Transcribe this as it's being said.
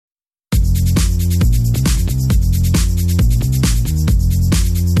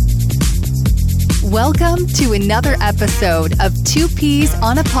Welcome to another episode of Two Peas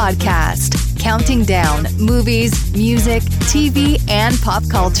on a Podcast, counting down movies, music, TV, and pop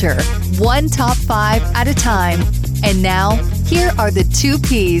culture, one top 5 at a time. And now, here are the Two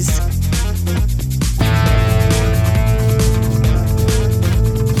Peas.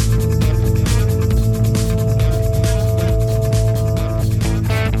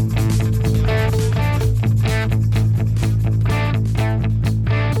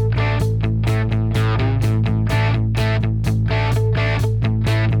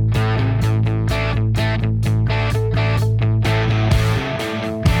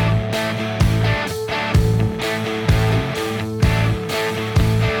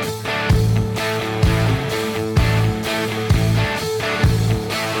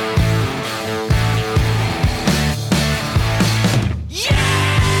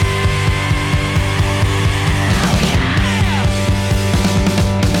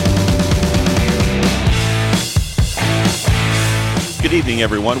 Good evening,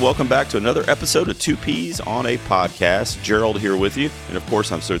 everyone. Welcome back to another episode of Two Peas on a Podcast. Gerald here with you. And of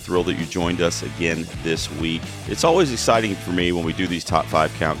course, I'm so thrilled that you joined us again this week. It's always exciting for me when we do these top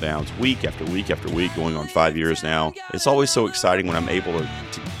 5 countdowns week after week after week, going on 5 years now. It's always so exciting when I'm able to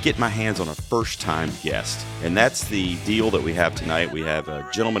get my hands on a first-time guest. And that's the deal that we have tonight. We have a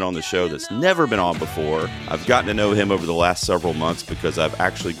gentleman on the show that's never been on before. I've gotten to know him over the last several months because I've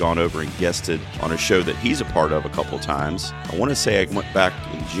actually gone over and guested on a show that he's a part of a couple of times. I want to say I went back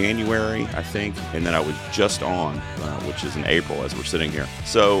in January, I think, and then I was just on, which is in April as we're sitting here.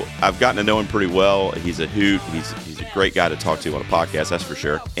 So I've gotten to know him pretty well. He's a hoot. He's a great guy to talk to on a podcast, that's for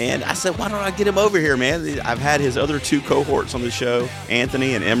sure. And I said, why don't I get him over here, man? I've had his other 2 cohorts on the show,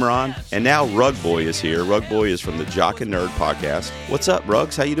 Anthony and Imran, and now Rug Boy is here. Rug Boy is from the Jock and Nerd podcast. What's up,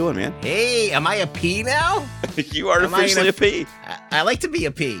 Rugs? How you doing, man? Hey, am I a P now? You are officially a P. I like to be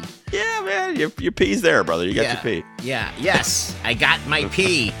a P. Yeah, man, your P's there, brother. You got your P. Yeah, yes, I got my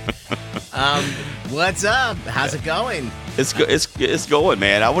P. What's up? How's it going? It's going,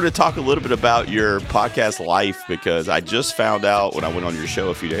 man. I want to talk a little bit about your podcast life because I just found out when I went on your show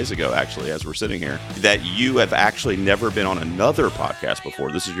a few days ago, actually, as we're sitting here, that you have actually never been on another podcast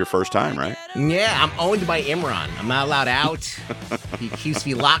before. This is your first time, right? Yeah, I'm owned by Imran. I'm not allowed out. He keeps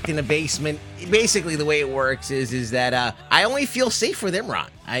me locked in the basement. Basically, the way it works is that I only feel safe with Imran.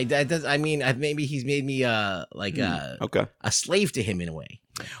 Maybe he's made me a slave to him in a way.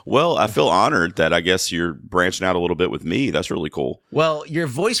 Well, I feel honored that I guess you're branching out a little bit with me. That's really cool. Well, your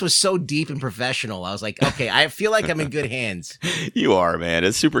voice was so deep and professional. I was like, okay, I feel like I'm in good hands. You are, man.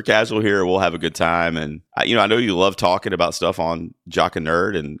 It's super casual here. We'll have a good time. And, I know you love talking about stuff on Jock and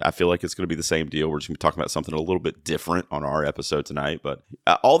Nerd, and I feel like it's going to be the same deal. We're just going to be talking about something a little bit different on our episode tonight. But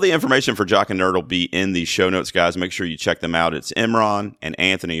all the information for Jock and Nerd will be in the show notes, guys. Make sure you check them out. It's Imran and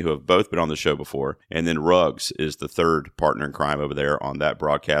Anthony, who have both been on the show before. And then Ruggs is the third partner in crime over there on that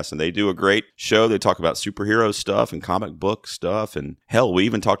broadcast. And they do a great show. They talk about superhero stuff and comic book stuff. And hell, we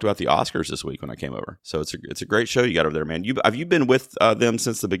even talked about the Oscars this week when I came over. So it's a great show you got over there, man. Have you been with them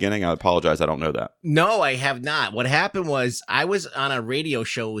since the beginning? I apologize. I don't know that. No, I have not. What happened was I was on a radio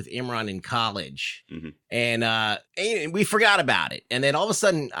show with Imran in college, and we forgot about it. And then all of a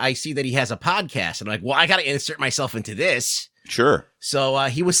sudden, I see that he has a podcast, and I'm like, well, I got to insert myself into this. Sure. So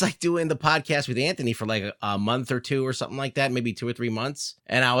he was like doing the podcast with Anthony for like a month or 2 or something like that, maybe 2 or 3 months.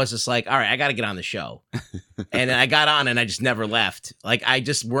 And I was just like, all right, I got to get on the show. And then I got on and I just never left. Like I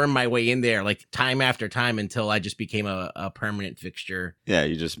just wormed my way in there like time after time until I just became a permanent fixture. Yeah,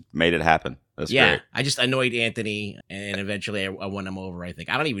 you just made it happen. That's great. I just annoyed Anthony and eventually I won him over, I think.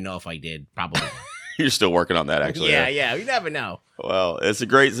 I don't even know if I did, probably. You're still working on that, actually. Yeah, you never know. Well, it's a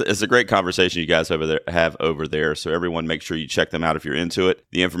great conversation you guys have over there. So everyone, make sure you check them out if you're into it.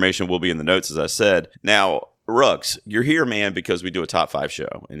 The information will be in the notes, as I said. Now, Ruggs, you're here, man, because we do a top 5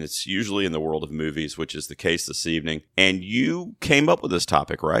 show, and it's usually in the world of movies, which is the case this evening. And you came up with this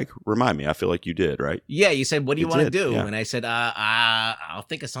topic, right? Remind me. I feel like you did, right? Yeah, you said, "What do you want to do?" Yeah. And I said, "I'll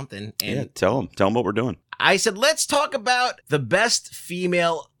think of something." And yeah, tell them what we're doing. I said, let's talk about the best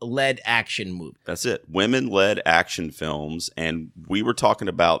female-led action movie. That's it. Women-led action films. And we were talking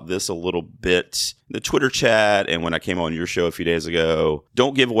about this a little bit in the Twitter chat and when I came on your show a few days ago.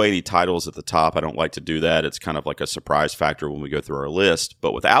 Don't give away any titles at the top. I don't like to do that. It's kind of like a surprise factor when we go through our list.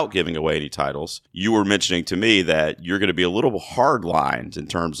 But without giving away any titles, you were mentioning to me that you're going to be a little hard-lined in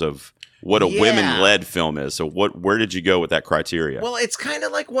terms of what a women-led film is. So where did you go with that criteria? Well, it's kind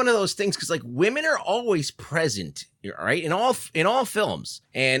of like one of those things because like women are always present, right? In all films.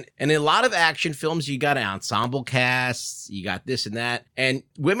 And in a lot of action films, you got ensemble casts, you got this and that. And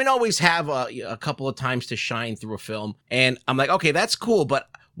women always have a couple of times to shine through a film. And I'm like, okay, that's cool. But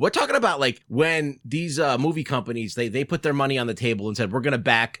we're talking about like when these movie companies, they put their money on the table and said, we're going to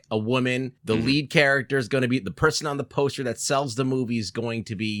back a woman. The lead character is going to be the person on the poster that sells the movie is going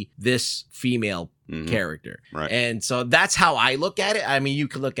to be this female character. Right. And so that's how I look at it. I mean, you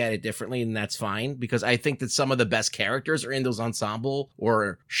could look at it differently, and that's fine, because I think that some of the best characters are in those ensemble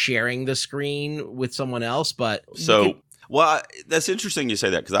or sharing the screen with someone else. But well, that's interesting you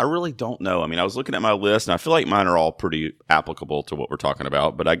say that, because I really don't know. I mean, I was looking at my list, and I feel like mine are all pretty applicable to what we're talking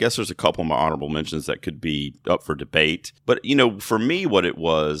about. But I guess there's a couple of my honorable mentions that could be up for debate. But, you know, for me, what it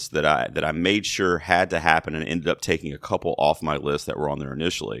was that I made sure had to happen and ended up taking a couple off my list that were on there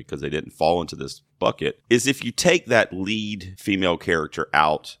initially because they didn't fall into this bucket is if you take that lead female character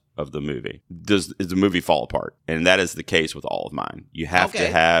out of the movie, does the movie fall apart? And that is the case with all of mine. You have to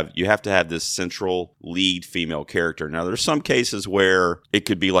have this central lead female character. Now, there's some cases where it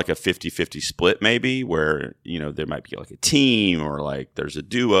could be like a 50-50 split, maybe, where, you know, there might be like a team, or like there's a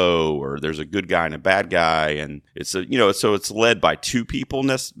duo, or there's a good guy and a bad guy, and it's a, you know, so it's led by two people,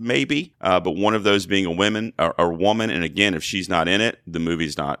 maybe, but one of those being a woman, and again, if she's not in it, the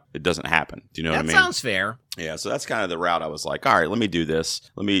movie's not, it doesn't happen. Do you know what I mean? That sounds fair. Yeah, so that's kind of the route I was like, all right, let me do this.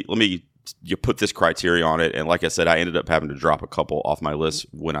 Let me you put this criteria on it. And like I said, I ended up having to drop a couple off my list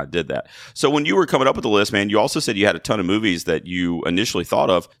when I did that. So when you were coming up with the list, man, you also said you had a ton of movies that you initially thought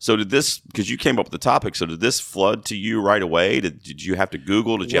of. So did this, because you came up with the topic, so did this flood to you right away? Did you have to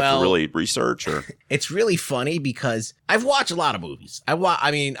Google? Did you have to really research? Or it's really funny because I've watched a lot of movies. I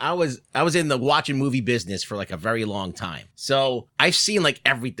was in the watching movie business for like a very long time. So I've seen like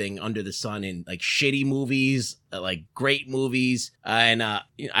everything under the sun, in like shitty movies, like great movies, and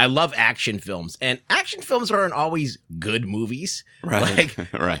I love action films, and action films aren't always good movies, right?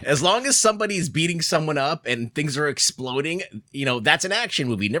 Like, right. As long as somebody's beating someone up and things are exploding, you know, that's an action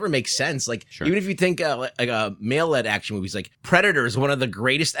movie. It never makes sense. Like, even if you think like a male-led action movies, like Predator is one of the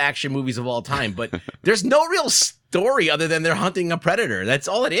greatest action movies of all time, but there's no real story other than they're hunting a predator. That's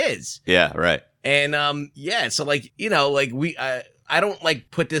all it is. Yeah, right. And so like, you know, like I don't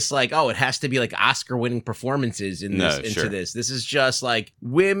like put this like, oh, it has to be like Oscar winning performances into this. This is just like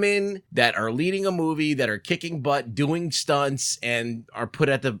women that are leading a movie, that are kicking butt, doing stunts, and are put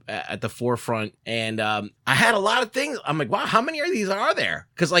at the forefront. And I had a lot of things. I'm like, wow, how many of these are there?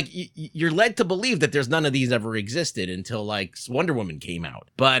 Because like you're led to believe that there's none of these ever existed until like Wonder Woman came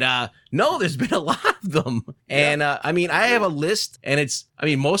out. But no, there's been a lot of them. And I mean, I have a list, and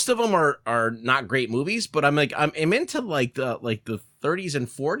most of them are not great movies, but I'm into like the 30s and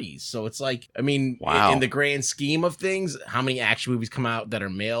 40s. So it's like, I mean, wow. In the grand scheme of things, how many action movies come out that are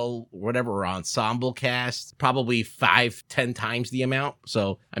male, or whatever, or ensemble cast? Probably 5-10 times the amount.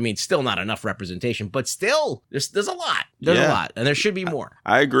 So, I mean, still not enough representation, but still, there's a lot. There's a lot, and there should be more.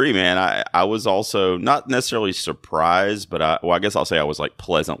 I agree, man. I was also not necessarily surprised, but I guess I'll say I was like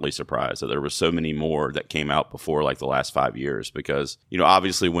pleasantly surprised that there were so many more that came out before like the last 5 years, because, you know,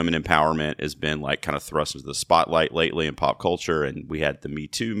 obviously women empowerment has been like kind of thrust into the spotlight lately in pop culture, and we had the Me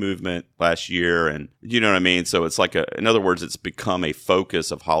Too movement last year, and you know what I mean? So it's like in other words, it's become a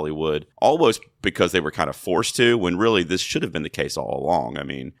focus of Hollywood almost because they were kind of forced to, when really this should have been the case all along. I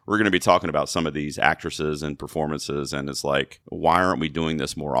mean, we're going to be talking about some of these actresses and performances, and it's like, why aren't we doing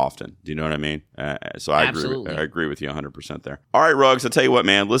this more often? Do you know what I mean? So I agree with you 100% there. All right, Ruggs, I'll tell you what,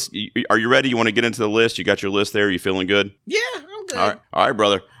 man. Are you ready? You want to get into the list? You got your list there? You feeling good? Yeah, I'm good. All right,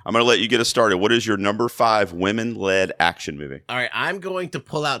 brother. I'm going to let you get us started. What is your number 5 women-led action movie? All right, I'm going to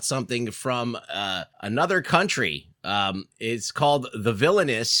pull out something from another country. It's called The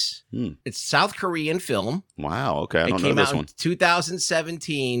Villainess. It's a South Korean film. Wow. Okay. I don't know this one. It came out in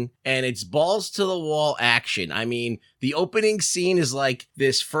 2017, and it's balls to the wall action. I mean, the opening scene is like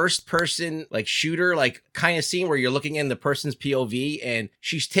this first person, like shooter, like kind of scene where you're looking in the person's POV, and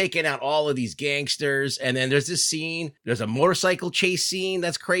she's taking out all of these gangsters. And then there's this scene, there's a motorcycle chase scene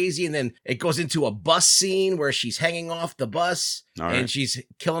that's crazy. And then it goes into a bus scene where she's hanging off the bus. And she's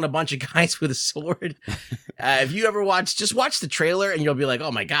killing a bunch of guys with a sword. If you ever watch the trailer, and you'll be like,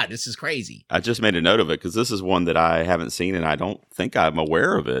 oh my God, this is crazy. I just made a note of it because this is one that I haven't seen, and I don't think I'm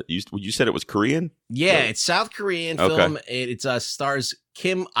aware of it. You said it was Korean? Yeah, it's South Korean film. It stars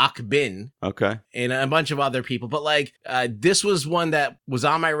Kim Ok-bin. Okay. And a bunch of other people. But like, this was one that was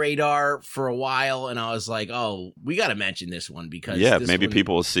on my radar for a while, and I was like, oh, we got to mention this one because maybe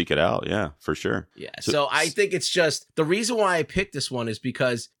people will seek it out. Yeah, for sure. Yeah. So I think it's just, the reason why I picked this one is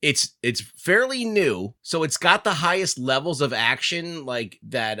because it's fairly new. So it's got the highest levels of action like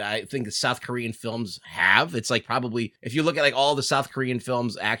that I think the South Korean films have. It's like probably, if you look at like all the South Korean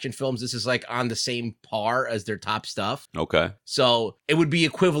films, action films, this is like on the same par as their top stuff. Okay. So it would be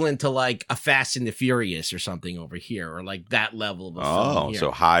equivalent to like a Fast and the Furious or something over here, or like that level of a film here. So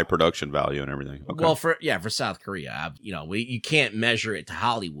high production value and everything. Okay. Well, for South Korea, you can't measure it to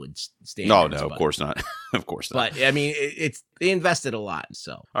Hollywood standards. No, of course not. Of course not. But I mean, they invested a lot.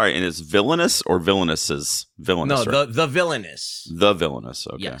 So all right, and it's villainous or villainouses? Villainous. No, the villainous. The villainous.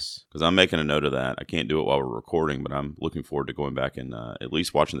 Okay. Yes. Because I'm making a note of that. I can't do it while we're recording, but I'm looking forward to going back and at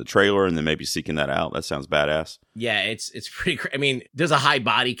least watching the trailer and then maybe seeking that out. That sounds badass. Yeah, it's pretty. I mean, there's a high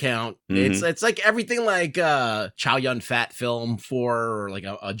body count. Mhm. It's like everything like Chow Yun-fat film or like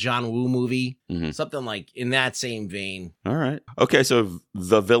a John Woo movie, Mhm. something like in that same vein. All right. Okay, so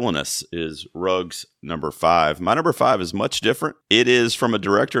The Villainous is Rug's number 5. My number 5 is much different. It is from a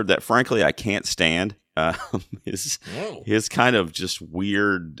director that, frankly, I can't stand. His kind of just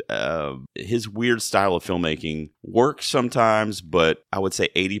weird, his weird style of filmmaking works sometimes, but I would say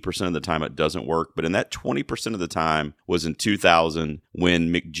 80% of the time it doesn't work. But in that 20% of the time was in 2000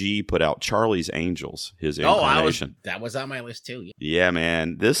 when McG put out Charlie's Angels, his incarnation. That was on my list too. Yeah,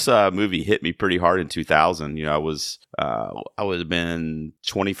 man. This movie hit me pretty hard in 2000. You know, I would have been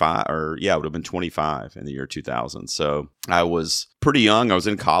 25, I would have been 25 in the year 2000. So I was pretty young. I was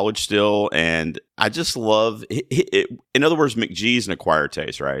in college still, and I just love it. In other words, McGee's an acquired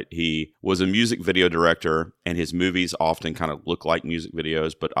taste, right? He was a music video director, and his movies often kind of look like music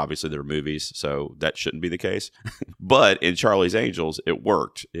videos, but obviously they're movies, so that shouldn't be the case. But in Charlie's Angels, it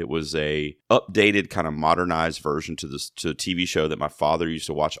worked. It was a updated, kind of modernized version to a TV show that my father used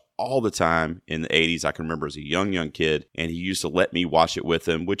to watch all the time in the 80s. I can remember as a young kid, and he used to let me watch it with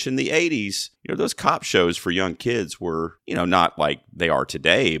him, which in the 80s, you know, those cop shows for young kids were, you know, not like they are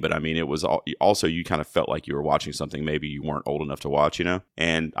today, but I mean, it was also, you kind of felt like you were watching something maybe you weren't old enough to watch, you know,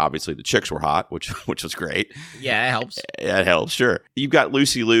 and obviously the chicks were hot, which was great. Yeah, it helps. It helps, sure. You've got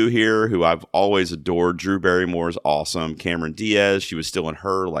Lucy Liu here, who I've always adored. Drew Barrymore is awesome. Cameron Diaz, she was still in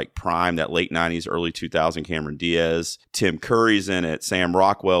her like prime, that late 90s, early 2000 Cameron Diaz. Tim Curry's in it. Sam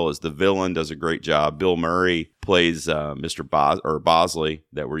Rockwell is the villain, does a great job. Bill Murray plays Mr. Bosley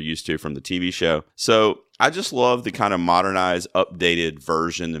that we're used to from the TV show. So I just love the kind of modernized, updated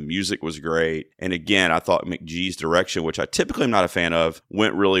version. The music was great. And again, I thought McGee's direction, which I typically am not a fan of,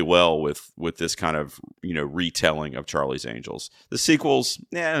 went really well with this kind of, you know, retelling of Charlie's Angels. The sequels,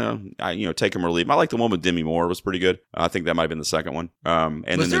 take them or leave them. I like the one with Demi Moore, was pretty good. I think that might have been the second one.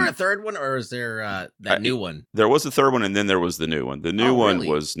 And was there a third one, or is there that new one? There was the third one, and then there was the new one. The new one really?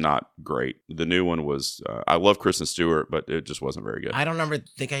 was not great. The new one was, I love Kristen Stewart, but it just wasn't very good. I don't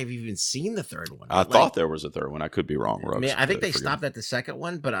think I've even seen the third one. I thought there was a third one. I could be wrong, Ruggs. I think they stopped at the second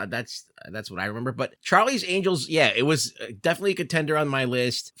one, but that's what I remember. But Charlie's Angels, yeah, it was definitely a contender on my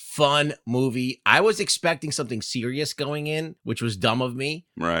list. Fun movie. I was expecting something serious going in, which was dumb of me.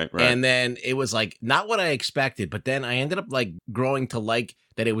 Right. And then it was like not what I expected, but then I ended up like growing to like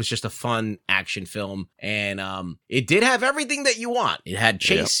that it was just a fun action film, and it did have everything that you want. It had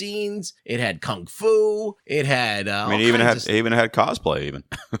chase scenes, it had kung fu, it had it even had cosplay even.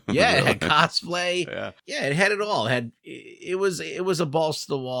 Yeah, it had cosplay. Yeah, it had it all. It was a balls to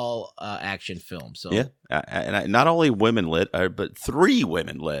the wall action film. So yeah, and not only women led, but 3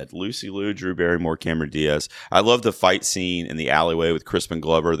 women led: Lucy Liu, Drew Barrymore, Cameron Diaz. I love the fight scene in the alleyway with Crispin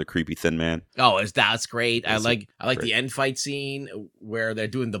Glover, the creepy thin man. Oh, that's great. I like the end fight scene where they're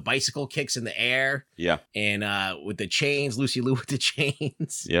doing the bicycle kicks in the air. Yeah, and with the chains, Lucy Liu with the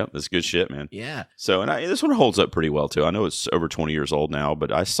chains. Yeah, that's good shit, man. Yeah. So, and this one holds up pretty well too. I know it's over 20 years old now,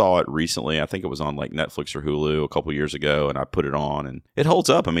 but I saw it recently. I think it was on like Netflix or Hulu a couple years ago, and I put it on, and it holds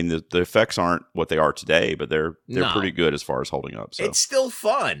up. I mean, the effects aren't what they are today, but they're pretty good as far as holding up. So it's still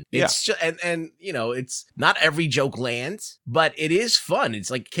fun. It's and you know, it's not every joke lands, but it is fun.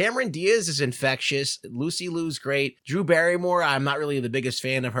 It's like Cameron Diaz is infectious. Lucy Liu's great. Drew Barrymore, I'm not really the biggest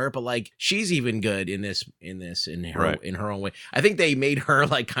fan of her, but like she's even good in her own way. I think they made her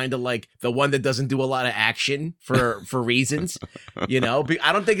like kind of like the one that doesn't do a lot of action for reasons, you know.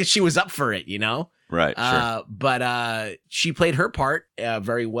 I don't think that she was up for it, you know. Right. Sure. But she played her part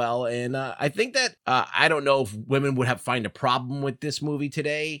very well. And I think that I don't know if women would find a problem with this movie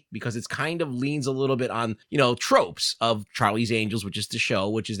today, because it's kind of leans a little bit on, you know, tropes of Charlie's Angels, which is the show,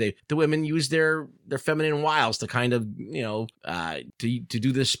 which is the women use their feminine wiles to kind of, you know, to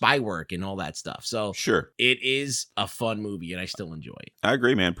do the spy work and all that stuff. So sure, it is a fun movie and I still enjoy it. I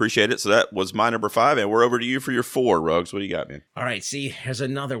agree, man. Appreciate it. So that was my number 5, and we're over to you for your 4, Ruggs. What do you got, man? All right. See, here's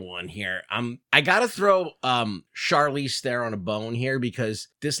another one here. I got gotta throw Charlize Theron a bone here, because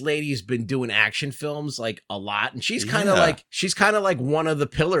this lady's been doing action films like a lot, and she's kind of like one of the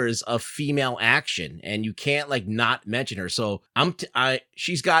pillars of female action, and you can't like not mention her. So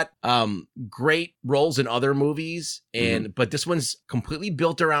she's got great roles in other movies, and but this one's completely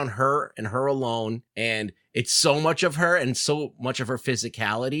built around her and her alone, and it's so much of her and so much of her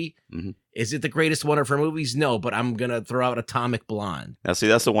physicality. Is it the greatest one of her movies? No, but I'm going to throw out Atomic Blonde. Now, see,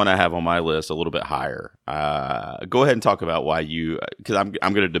 that's the one I have on my list a little bit higher. Go ahead and talk about why because I'm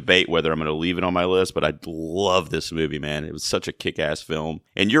going to debate whether I'm going to leave it on my list, but I love this movie, man. It was such a kick-ass film.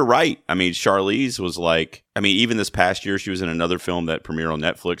 And you're right. I mean, Charlize was like, even this past year, she was in another film that premiered on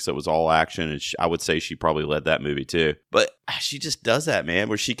Netflix that was all action, and I would say she probably led that movie too. But she just does that, man,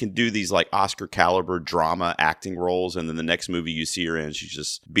 where she can do these like Oscar caliber drama acting roles, and then the next movie you see her in, she's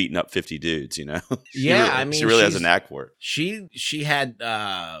just beating up 50 dudes, you know? She really has a knack for it. She had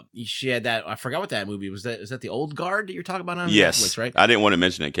that, I forgot what that movie was. Is that The Old Guard that you're talking about on yes. Netflix, right? I didn't want to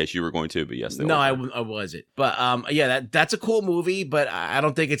mention it in case you were going to, but yes. No, I wasn't. But that's a cool movie, but I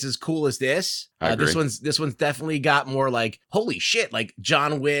don't think it's as cool as this. This one's definitely got more like, holy shit, like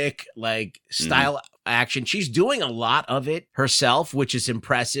John Wick, like style action. She's doing a lot of it herself, which is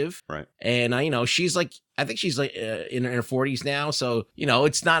impressive. Right. And she's like, I think she's like in her 40s now, so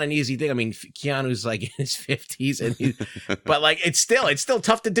it's not an easy thing. I mean, Keanu's like in his 50s, and but like it's still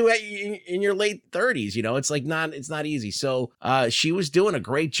tough to do it in your late 30s. It's not easy. So she was doing a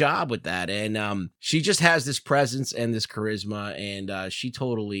great job with that, and she just has this presence and this charisma, and she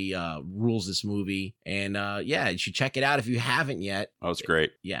totally rules this movie. And you should check it out if you haven't yet. That was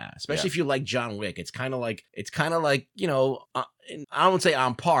great. Yeah, especially if you like John Wick. It's kind of like I won't say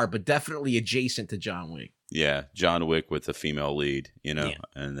on par, but definitely adjacent to John Wick. Yeah, John Wick with the female lead,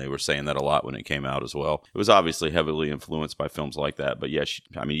 and they were saying that a lot when it came out as well. It was obviously heavily influenced by films like that, but yeah,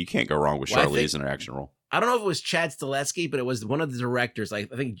 you can't go wrong with Charlize in an action role. I don't know if it was Chad Stahelski, but it was one of the directors. I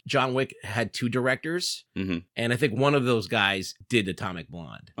think John Wick had two directors, and I think one of those guys did Atomic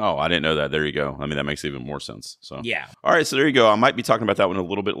Blonde. Oh, I didn't know that. There you go. That makes even more sense. So yeah. All right, so there you go. I might be talking about that one a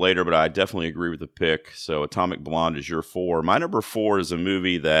little bit later, but I definitely agree with the pick. So Atomic Blonde is your 4. My number 4 is a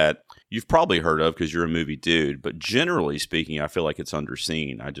movie that you've probably heard of because you're a movie dude, but generally speaking, I feel like it's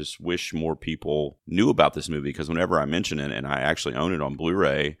underseen. I just wish more people knew about this movie, because whenever I mention it, and I actually own it on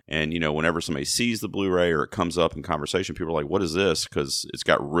Blu-ray, and whenever somebody sees the Blu-ray or it comes up in conversation, people are like, what is this? Because it's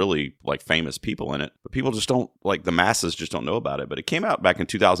got really like famous people in it, but people just don't, like, the masses just don't know about it. But it came out back in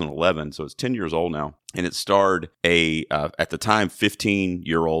 2011, so it's 10 years old now. And it starred at the time,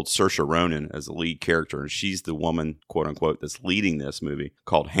 15-year-old Saoirse Ronan as the lead character. And she's the woman, quote unquote, that's leading this movie,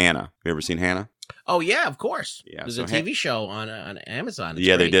 called Hannah. Have you ever seen Hannah? Oh, yeah, of course. Yeah, there's a TV show on Amazon. It's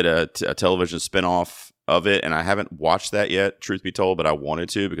great. They did a television spinoff of it, and I haven't watched that yet, truth be told, but I wanted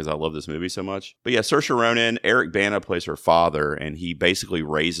to because I love this movie so much. But yeah, Saoirse Ronan, Eric Bana plays her father, and he basically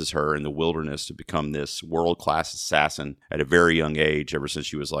raises her in the wilderness to become this world-class assassin at a very young age, ever since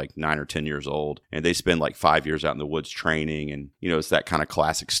she was like 9 or 10 years old. And they spend like 5 years out in the woods training, and it's that kind of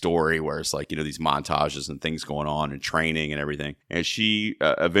classic story where it's like, these montages and things going on and training and everything. And she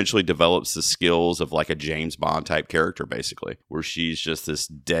eventually develops the skills of like a James Bond type character, basically, where she's just this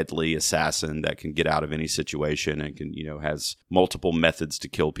deadly assassin that can get out of any situation and can, has multiple methods to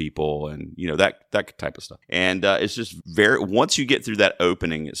kill people, and that type of stuff. And it's just once you get through that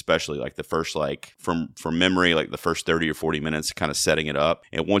opening, especially like the first, like from memory, like the first 30 or 40 minutes, kind of setting it up.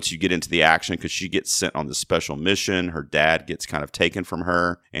 And once you get into the action, because she gets sent on this special mission, her dad gets kind of taken from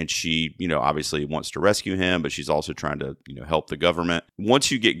her, and she obviously wants to rescue him, but she's also trying to help the government.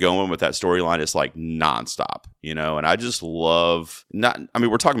 Once you get going with that storyline, it's like nonstop, and I just love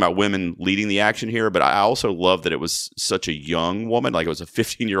we're talking about women leading the action here, but I also love that it was such a young woman, like it was a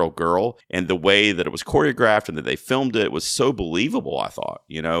 15-year-old girl, and the way that it was choreographed and that they filmed it was so believable. I thought,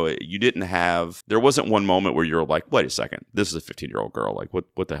 there wasn't one moment where you're like, wait a second, this is a 15-year-old girl. Like,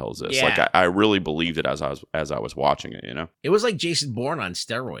 what the hell is this? Yeah. Like, I really believed it as I was watching it. It was like Jason Bourne on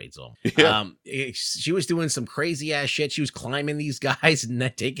steroids. Yeah. She was doing some crazy ass shit. She was climbing these guys and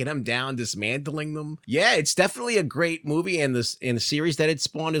then taking them down, dismantling them. Yeah, it's definitely a great movie, and the series that it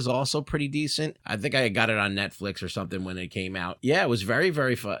spawned is also pretty decent. I think I got it on Netflix or something when it came out. Yeah, it was very,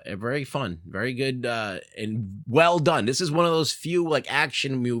 very fun, very good, and well done. This is one of those few like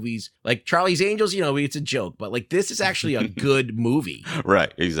action movies, like Charlie's Angels. It's a joke, but like this is actually a good movie.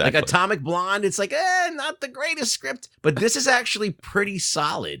 Right, exactly. Like Atomic Blonde, it's like not the greatest script, but this is actually pretty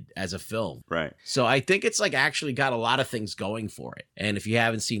solid as a film. Right. So I think it's like actually got a lot of things going for it. And if you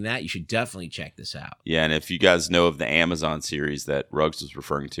haven't seen that, you should definitely check this out. Yeah, and if you guys know of the Amazon series that Ruggs was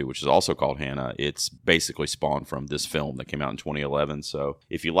referring to, which is also called Hannah, it's basically spawned from this film that came out in 2011. So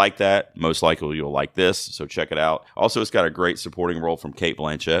if you like that, most likely you'll like this. So check it out. Also, it's got a great supporting role from Cate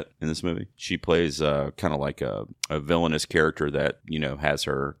Blanchett in this movie. She plays kind of like a villainous character that, has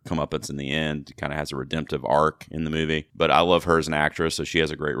her comeuppance in the end, kind of has a redemptive arc in the movie. But I love her as an actress, so she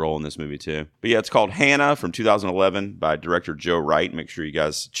has a great role in this movie too. But yeah, it's called Hannah from 2011 by director Joe Wright. Make sure you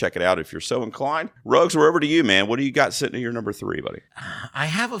guys check it out if you're so inclined. Ruggs, we're over to you, man. What do you got sitting at your number 3, buddy? I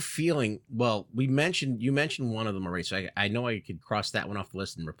have a feeling, well, you mentioned one of them already, so I know I could cross that one off the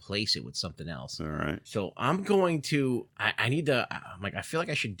list and replace it with something else. All right. So I'm going to, I need to, I feel like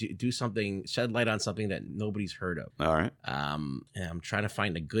I should do something, shed light on something that nobody's heard of. All right. And I'm trying to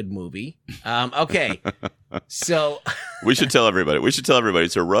find a good movie. Okay. So we should tell everybody.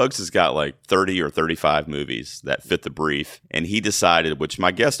 So Ruggs has got like 30 or 35 movies that fit the brief. And he decided, which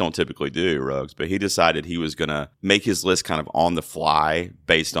my guests don't typically do, Ruggs, but he decided he was going to make his list kind of on the fly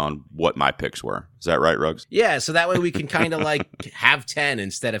based on what my picks were. Is that right, Ruggs? Yeah. So that way we can kind of like have 10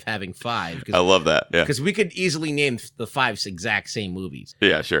 instead of having 5. I love that. Yeah. Because we could easily name the 5 exact same movies.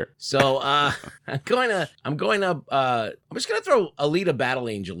 Yeah, sure. So I'm just going to throw Alita Battle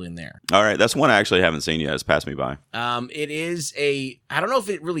Angel in there. All right. That's one I actually haven't seen yet. It's passed me by. It is I don't know if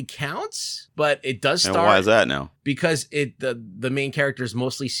it really counts, but it does start. And why is that now? Because the main character is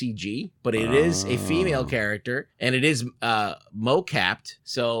mostly CG, but it is a female character, and it is mo-capped.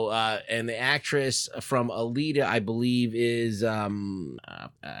 So and the actress from Alita, I believe, is I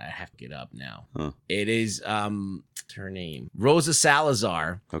have to get up now. Huh. It is her name, Rosa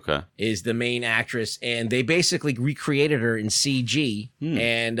Salazar. Okay, is the main actress, and they basically recreated her in CG.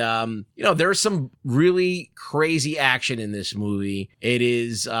 And there's some really crazy action in this movie. It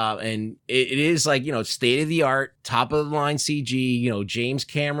is and it is like state of the art, top of the line CG. James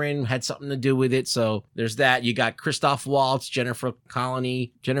Cameron had something to do with it, so there's that. You got Christoph Waltz, Jennifer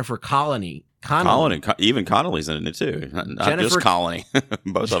Connelly. Even Connolly's in it too. Not just Colony.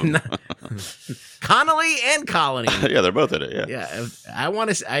 Both of them. Connolly and Colony. Yeah, they're both in it. Yeah.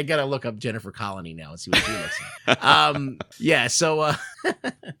 I gotta look up Jennifer Colony now and see what she looks like. Yeah. So,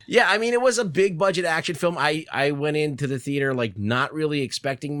 yeah. I mean, it was a big budget action film. I went into the theater like not really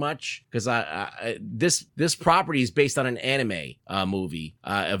expecting much because this property is based on an anime movie,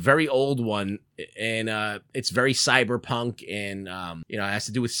 a very old one, and it's very cyberpunk, and it has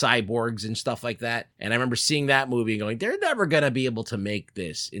to do with cyborgs and stuff like that. And I remember seeing that movie and going, they're never gonna be able to make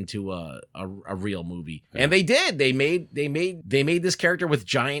this into a real movie. Yeah. And they did. They made this character with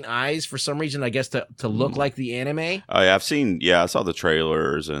giant eyes for some reason, I guess to look like the anime. Oh yeah, I saw the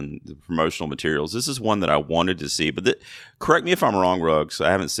trailers and the promotional materials. This is one that I wanted to see, but correct me if I'm wrong, Ruggs,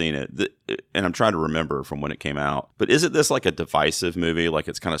 I haven't seen it. And I'm trying to remember from when it came out. But isn't this like a divisive movie? Like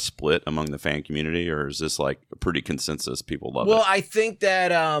it's kind of split among the fan community, or is this like a pretty consensus? People love it. Well, I think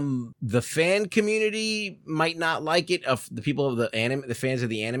that the fan community might not like it. The people of the anime, the fans of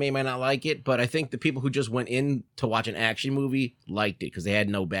the anime might not like it. But I think the people who just went in to watch an action movie liked it because they had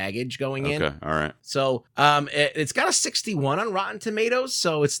no baggage going in. Okay, all right. So it's got a 61 on Rotten Tomatoes.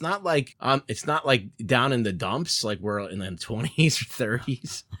 So it's not like down in the dumps like we're in the 20s or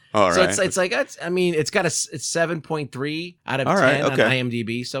 30s. All right. So it's like it's 7.3 out of 10 on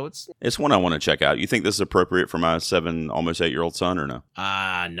IMDb. So it's one I want to check out. You think this is appropriate for my 7, almost 8-year-old son, or no?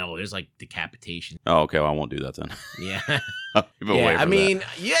 No. There's like decapitation. Oh, okay. Well, I won't do that then. Yeah. You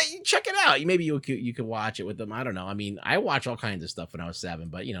check it out. Maybe you could watch it with them. I don't know. I mean, I watch all kinds of stuff when I was 7,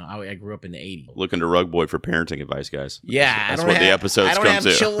 but I grew up in the 80s. Looking to Rug Boy for parenting advice, guys. Yeah, that's what the episodes come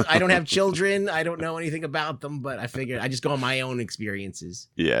to. I don't have children. I don't know anything about them, but I figured I just go on my own experiences.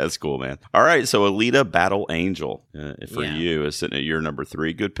 Yeah, that's cool, man. All right, so Alita Battle Angel you is sitting at your number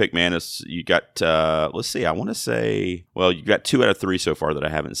 3. Good pick, man. You got let's see. I want to say, well, you got 2 out of 3 so far that I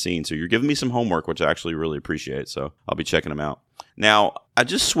haven't seen. So you're giving me some homework, which I actually really appreciate. So I'll be checking them out. Now, I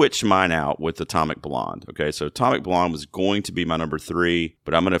just switched mine out with Atomic Blonde. Okay, so Atomic Blonde was going to be my number 3,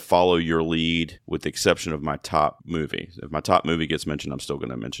 but I'm going to follow your lead with the exception of my top movie. If my top movie gets mentioned, I'm still going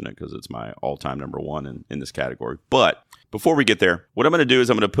to mention it because it's my all-time number 1 in this category. But before we get there, what I'm going to do is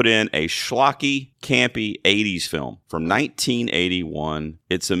I'm going to put in a schlocky, campy 80s film from 1981.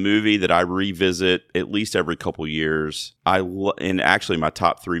 It's a movie that I revisit at least every couple years. And actually, my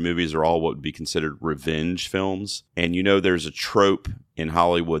top 3 movies are all what would be considered revenge films. And there's a trope in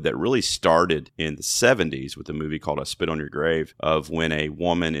Hollywood that really started in the 70s with a movie called I Spit on Your Grave, of when a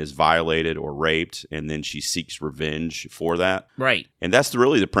woman is violated or raped and then she seeks revenge for that. Right. And that's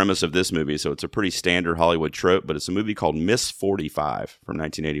really the premise of this movie. So it's a pretty standard Hollywood trope, but it's a movie called Miss 45 from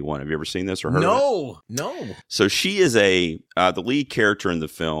 1981. Have you ever seen this or heard of it? No. So she is the lead character in the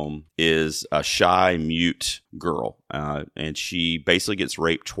film is a shy, mute girl. And she basically gets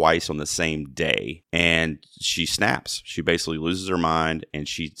raped twice on the same day. And she snaps. She basically loses her mind, and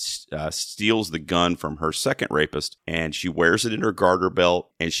she steals the gun from her second rapist, and she wears it in her garter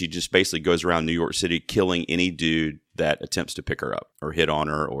belt, and she just basically goes around New York City killing any dude that attempts to pick her up or hit on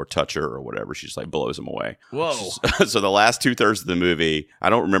her or touch her or whatever. She just like blows them away. Whoa. So the last 2/3 of the movie, I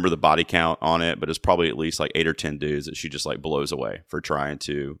don't remember the body count on it, but it's probably at least like 8 or 10 dudes that she just like blows away for trying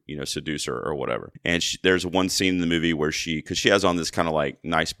to, seduce her or whatever. And there's one scene in the movie where because she has on this kind of like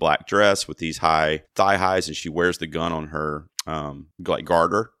nice black dress with these high thigh highs, and she wears the gun on her like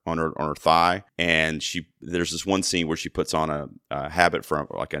garter on her thigh, and there's this one scene where she puts on a habit from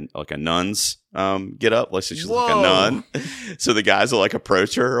like a nun's get up, like so she's like a nun. So the guys will like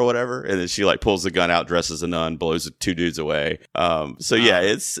approach her or whatever, and then she like pulls the gun out, dresses a nun, blows 2 dudes away. So yeah,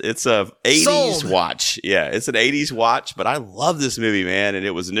 it's a 80s watch. Yeah, it's an 80s watch, but I love this movie, man. And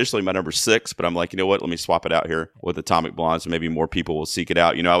it was initially my number 6, but I'm like, you know what? Let me swap it out here with Atomic Blonde, so maybe more people will seek it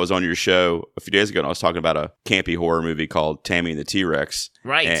out. I was on your show a few days ago, and I was talking about a campy horror movie called Tammy and the T-Rex.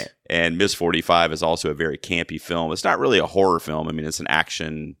 Right. And Miss 45 is also a very campy film. It's not really a horror film. I mean, it's an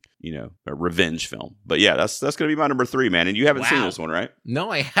action, a revenge film. But yeah, that's going to be my number 3, man. And you haven't seen this one, right? No,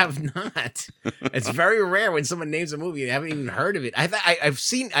 I have not. It's very rare when someone names a movie and I haven't even heard of it. I've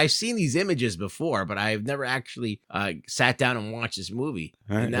seen these images before, but I've never actually sat down and watched this movie.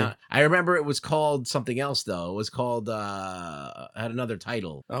 Right, and now I remember it was called something else though. It was called had another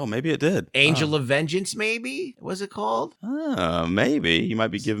title. Oh, maybe it did. Angel of Vengeance, maybe? Was it called? Maybe. You might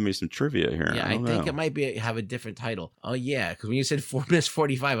be giving me some trivia here. Yeah, I think it might have a different title. Oh yeah, because when you said Miss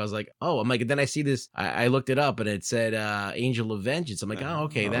 45, I was like, I'm like, then I see this. I looked it up and it said Angel of Vengeance. I'm like,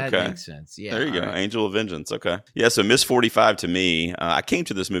 okay, that makes sense. Yeah, there you go, right. Angel of Vengeance. Okay, yeah. So Miss 45 to me, I came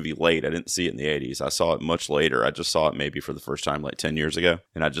to this movie late. I didn't see it in the 80s. I saw it much later. I just saw it maybe for the first time like 10 years ago,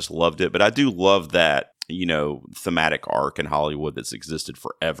 and I just loved it. But I do love that thematic arc in Hollywood that's existed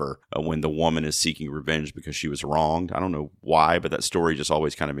forever when the woman is seeking revenge because she was wronged. I don't know why, but that story just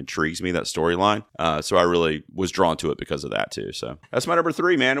always kind of intrigues me, that storyline. So I really was drawn to it because of that too. So that's my number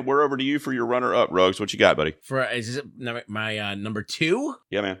 3, man. We're over to you for your runner-up, Rugs. What you got, buddy? Is it my number 2?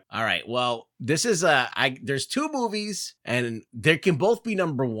 Yeah, man. All right. Well, this is there's 2 movies and they can both be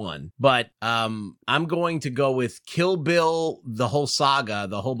number 1, but I'm going to go with Kill Bill, the whole saga,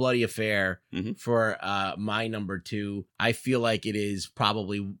 the whole bloody affair for my number 2. I feel like it is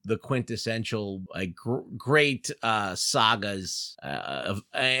probably the quintessential great sagas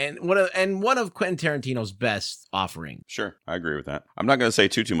and one of Quentin Tarantino's best offering. Sure, I agree with that. I'm not going to say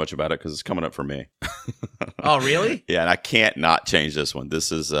too much about it because it's coming up for me. Oh, really? Yeah, and I can't not change this one.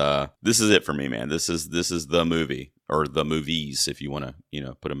 This is it for me, man. This is the movie. Or the movies, if you want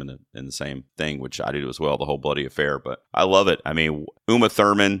to, put them in the same thing, which I do as well, the whole bloody affair. But I love it. I mean, Uma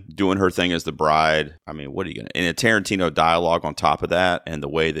Thurman doing her thing as the bride. I mean, what are you going to... And a Tarantino dialogue on top of that, and the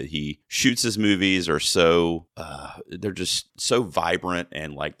way that he shoots his movies are so... they're just so vibrant,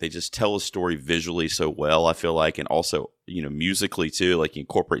 and like they just tell a story visually so well, I feel like, and also... musically too, like he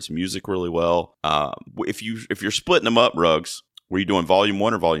incorporates music really well. If you're splitting them up, Rugs, were you doing volume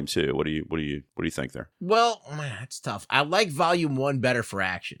 1 or volume 2? What do you think there? Well, man, it's tough. I like volume 1 better for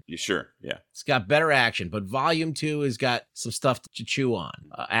action. You sure? Yeah. It's got better action, but volume 2 has got some stuff to chew on,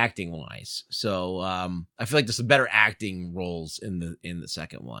 acting wise. So I feel like there's some better acting roles in the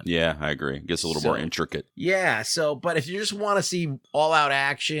second one. Yeah, I agree. It gets a little more intricate. Yeah. So, but if you just want to see all out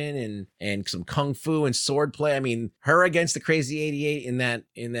action and some kung fu and sword play, I mean, her against the Crazy 88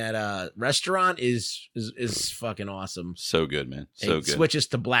 in that restaurant is fucking awesome. So good, man. So it good. Switches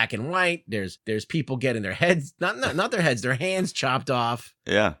to black and white. There's people getting their heads, not their heads, their hands chopped off.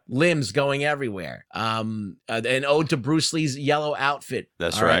 Yeah. Limbs going everywhere. An ode to Bruce Lee's yellow outfit.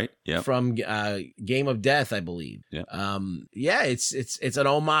 That's right. Yeah. From Game of Death, I believe. Yeah. Yeah, it's an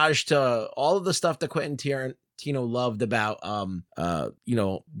homage to all of the stuff that Quentin Tarantino loved about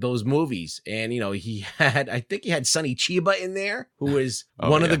those movies. And I think he had Sonny Chiba in there, who is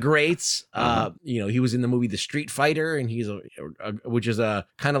one of the greats. He was in the movie The Street Fighter, and he's which is a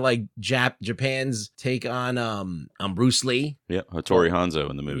kind of like Japan's take on Bruce Lee. Yeah, Hattori Hanzo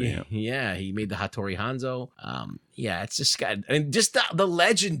in the movie. Yeah, he made the Hattori Hanzo. Yeah, it's just got, and just the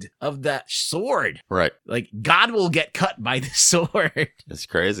legend of that sword. Right. Like God will get cut by the sword. It's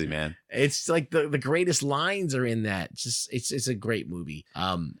crazy, man. It's like the greatest lines are in that. It's a great movie.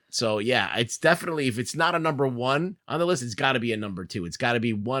 So yeah, it's definitely, if it's not a number one on the list, it's got to be a number two. It's got to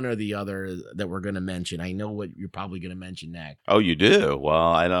be one or the other that we're going to mention. I know what you're probably going to mention next. Oh, you do?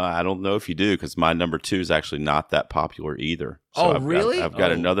 Well, I don't know if you do, because my number two is actually not that popular either. So really? I've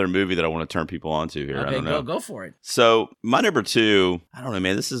got another movie that I want to turn people on to here. Okay, I don't know. Go for it. So my number two, I don't know,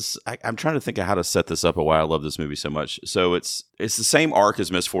 man. This is I'm trying to think of how to set this up and why I love this movie so much. So it's the same arc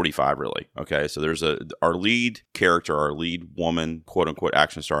as Miss 45, really. Okay, so there's our lead character, our lead woman, quote unquote,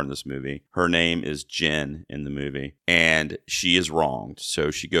 action star in this movie. Her name is Jen in the movie, and she is wronged. So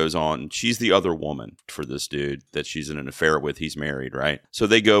she goes on. She's the other woman for this dude that she's in an affair with. He's married, right? So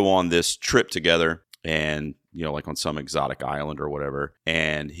they go on this trip together, and like on some exotic island or whatever.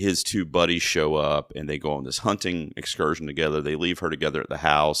 And his two buddies show up and they go on this hunting excursion together. They leave her together at the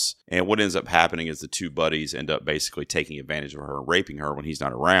house. And what ends up happening is the two buddies end up basically taking advantage of her and raping her when he's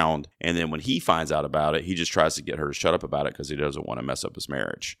not around. And then when he finds out about it, he just tries to get her to shut up about it because he doesn't want to mess up his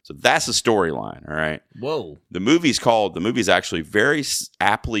marriage. So that's the storyline. All right. Whoa. The movie's actually very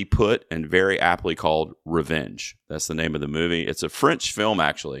aptly put and very aptly called Revenge. That's the name of the movie. It's a French film,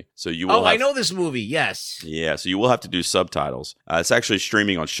 actually. So you will I know this movie. Yes. Yeah, so you will have to do subtitles. It's actually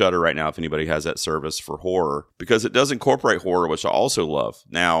streaming on Shudder right now if anybody has that service for horror, because it does incorporate horror, which I also love.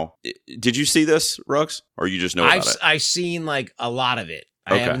 Now, did you see this, Rux, or you just know about it? I've seen like a lot of it.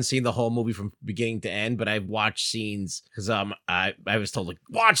 I haven't seen the whole movie from beginning to end, but I've watched scenes because I was told, like,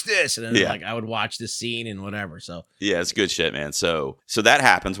 watch this, and then like I would watch this scene and whatever. So yeah, it's good shit, man. So that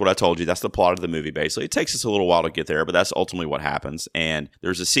happens. What I told you, that's the plot of the movie. Basically, it takes us a little while to get there, but that's ultimately what happens. And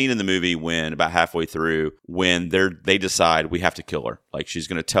there's a scene in the movie when about halfway through when they decide we have to kill her. Like, she's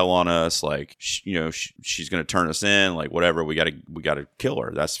going to tell on us, like she's going to turn us in, like whatever. We got to kill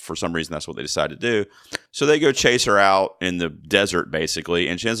her. That's, for some reason, that's what they decide to do. So they go chase her out in the desert, basically,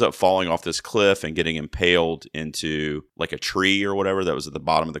 and she ends up falling off this cliff and getting impaled into like a tree or whatever that was at the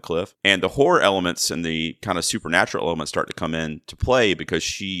bottom of the cliff. And the horror elements and the kind of supernatural elements start to come into play because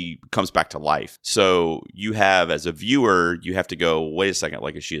she comes back to life. So you have, as a viewer, you have to go, wait a second,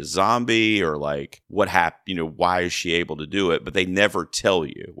 like, is she a zombie, or like what happened? Why is she able to do it? But they never tell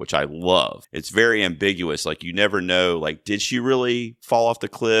you, which I love. It's very ambiguous. Like, you never know, like, did she really fall off the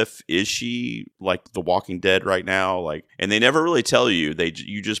cliff? Is she like the Walking Dead right now? Like, and they never really tell you.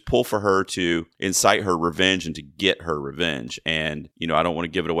 You just pull for her to incite her revenge and to get her revenge. And I don't want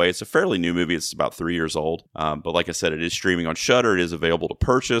to give it away. It's a fairly new movie. It's about 3 years old. But like I said, it is streaming on Shudder. It is available to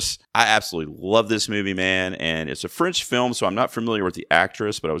purchase. I absolutely love this movie, man. And it's a French film, so I'm not familiar with the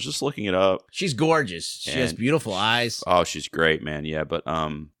actress, but I was just looking it up. She's gorgeous. She has beautiful eyes. Oh, she's great, man. Yeah, but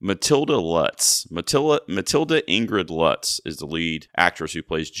Matilda Ingrid Lutz is the lead actress who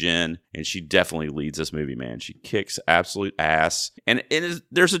plays Jen, and she definitely leads this movie, man. She kicks absolute ass. And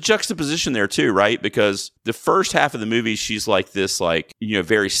there's a juxtaposition there too, right? Because the first half of the movie, she's like this, like,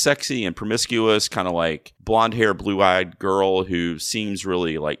 very sexy and promiscuous, kind of like blonde hair, blue-eyed girl who seems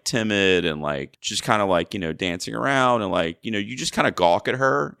really like timid and like just kind of like, dancing around, and like, you just kind of gawk at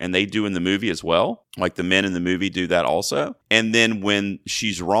her, and they do in the movie as well. Like, the men in the movie do that also. And then when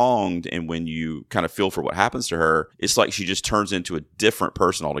she's wronged and when you kind of feel for what happens to her, it's like she just turns into a different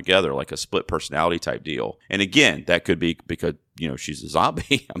person altogether, like a split personality type deal. And again, that could be because she's a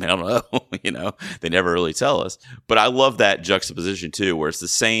zombie. I mean, I don't know. They never really tell us. But I love that juxtaposition too, where it's the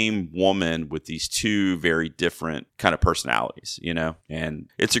same woman with these two very different kind of personalities, And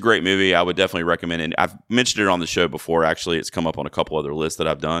it's a great movie. I would definitely recommend it. I've mentioned it on the show before. Actually, it's come up on a couple other lists that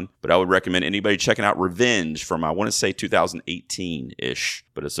I've done. But I would recommend anybody checking out Revenge from, I want to say, 2018-ish.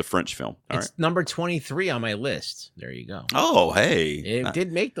 But it's a French film. It's number 23 on my list. There you go. Oh, hey. It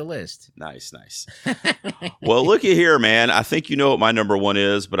did make the list. Nice. Well, looky here, man. I think you know what my number one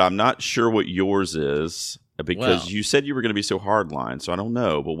is, but I'm not sure what yours is, because you said you were going to be so hardline, so I don't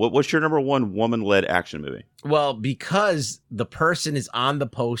know. But what's your number one woman-led action movie? Well, because the person is on the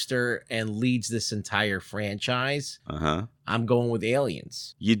poster and leads this entire franchise, I'm going with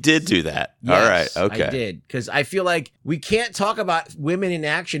Aliens. You did do that. Yes, all right. Okay. I did, because I feel like we can't talk about women in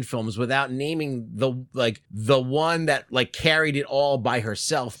action films without naming the one that like carried it all by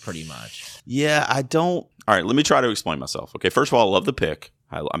herself, pretty much. Yeah, I don't. All right, let me try to explain myself. Okay, first of all, I love the pick.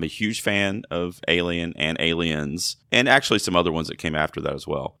 I'm a huge fan of Alien and Aliens, and actually some other ones that came after that as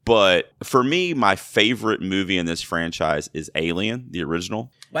well. But for me, my favorite movie in this franchise is Alien, the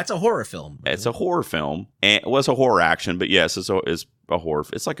original. That's a horror film. It's a horror film, and it was a horror action, but yes, it's a horror.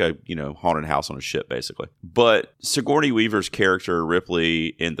 It's like a haunted house on a ship, basically. But Sigourney Weaver's character Ripley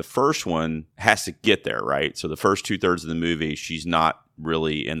in the first one has to get there, right? So the first 2/3 of the movie, she's not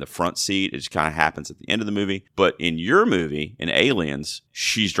really in the front seat. It just kind of happens at the end of the movie. But in your movie, in Aliens,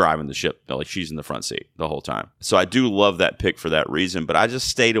 she's driving the ship. Like, she's in the front seat the whole time. So I do love that pick for that reason, but I just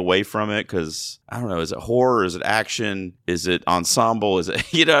stayed away from it because, I don't know, is it horror? Is it action? Is it ensemble? Is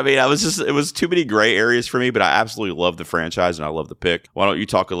it, you know what I mean? It was too many gray areas for me, but I absolutely love the franchise and I love the pick. Why don't you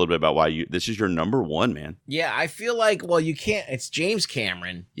talk a little bit about why this is your number one, man? Yeah, I feel like, well, you can't, it's James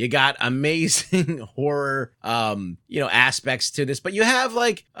Cameron. You got amazing horror, aspects to this, but you have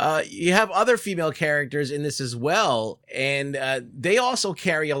you have other female characters in this as well. And they also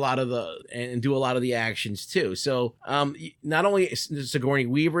carry a lot of and do a lot of the actions too. So not only Sigourney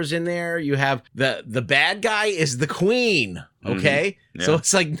Weaver's in there, you have the bad guy is the queen. Okay. Mm-hmm. Yeah. So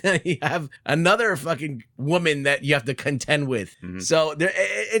it's like you have another fucking woman that you have to contend with. Mm-hmm. So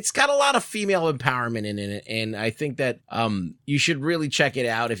it's got a lot of female empowerment in it. And I think that you should really check it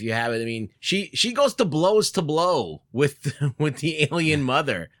out if you haven't. I mean, she goes to blow with the alien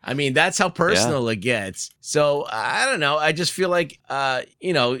mother. I mean, that's how personal it gets. So I don't know. I just feel like, how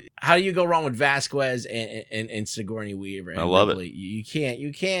do you go wrong with Vasquez and Sigourney Weaver? And I love Ripley? You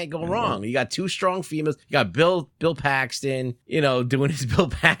can't go wrong. You got two strong females. You got Bill Paxton, doing his Bill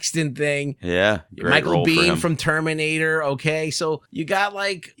Paxton thing. Yeah. Michael Biehn from Terminator. Okay. So you got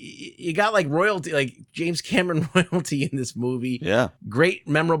royalty, like James Cameron royalty in this movie. Yeah. Great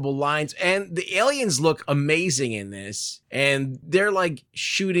memorable lines. And the aliens look amazing in this. And they're like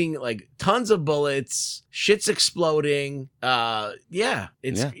shooting like tons of bullets. Shit's exploding. You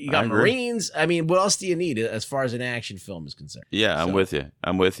got Marines. I mean, what else do you need as far as an action film is concerned? Yeah, I'm with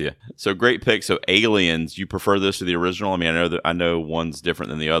you. So great pick. So Aliens, you prefer this to the original? I mean, I know one's different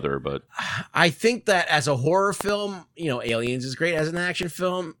than the other, but I think that as a horror film, Aliens is great. As an action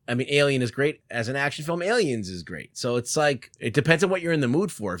film, I mean, Alien is great. As an action film, Aliens is great. So it's like, it depends on what you're in the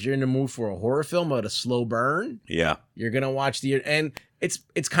mood for. If you're in the mood for a horror film but a slow burn, you're gonna watch and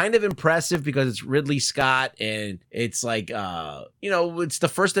it's kind of impressive because it's Ridley Scott and it's like it's the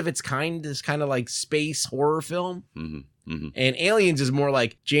first of its kind. This kind of like space horror film. Mm-hmm. Mm-hmm. And Aliens is more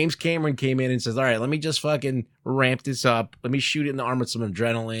like James Cameron came in and says, all right, let me just fucking ramp this up. Let me shoot it in the arm with some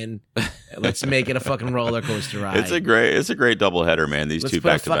adrenaline. Let's make it a fucking roller coaster ride. It's a great doubleheader, man. These two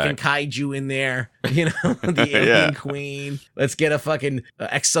back to back. Let's put a fucking kaiju in there, the alien queen. Let's get a fucking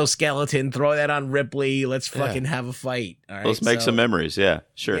exoskeleton, throw that on Ripley. Let's fucking have a fight. All right, let's make some memories. Yeah,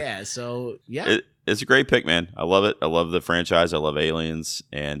 sure. Yeah, so yeah. It's a great pick, man. I love it. I love the franchise. I love Aliens.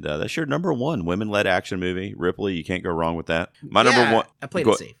 And that's your number one women-led action movie. Ripley, you can't go wrong with that. Number one. I played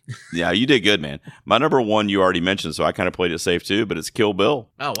it safe. Yeah, you did good, man. My number one you already mentioned, so I kind of played it safe too, but it's Kill Bill.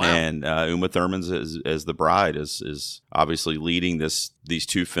 Oh, wow. And Uma Thurman as the bride is obviously leading these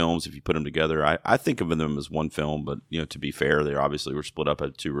two films. If you put them together, I think of them as one film, but to be fair, they obviously were split up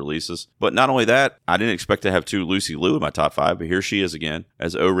at two releases. But not only that, I didn't expect to have Lucy Liu in my top five, but here she is again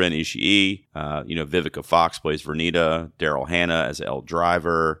as O-Ren Ishii. Vivica Fox plays Vernita, Daryl Hannah as Elle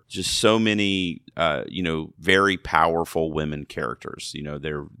Driver. Just so many, very powerful women characters.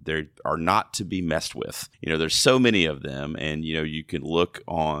 They are not to be messed with. There's so many of them, and you can look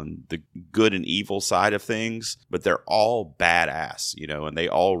on the good and evil side of things, but they're all badass. And they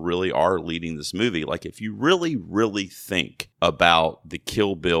all really are leading this movie. Like, if you really, really think about the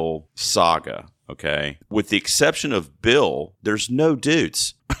Kill Bill saga, okay, with the exception of Bill, there's no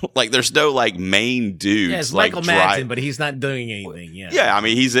dudes. Like, there's no main dudes. Yeah, it's Michael Madsen, but he's not doing anything. Yeah, I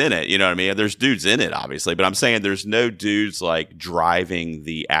mean, he's in it. You know what I mean? There's dudes in it, obviously, but I'm saying there's no dudes driving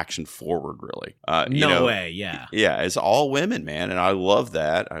the action forward, really. No way. Yeah. Yeah, it's all women, man, and I love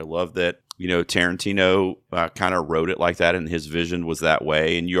that. I love that. Tarantino kind of wrote it like that, and his vision was that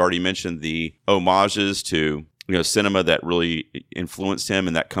way. And you already mentioned the homages to cinema that really influenced him,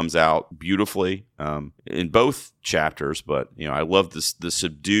 and that comes out beautifully in both chapters. But I love the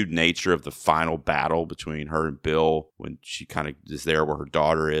subdued nature of the final battle between her and Bill when she kind of is there where her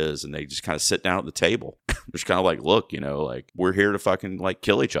daughter is, and they just kind of sit down at the table. Just kind of look, we're here to fucking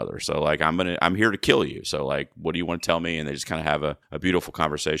kill each other. So I'm here to kill you. So what do you want to tell me? And they just kind of have a beautiful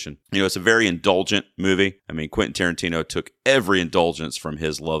conversation. It's a very indulgent movie. I mean, Quentin Tarantino took every indulgence from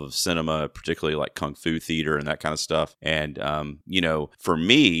his love of cinema, particularly Kung Fu theater and that kind of stuff. And, for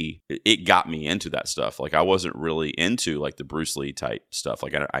me, it got me into that stuff. I wasn't really into the Bruce Lee type stuff.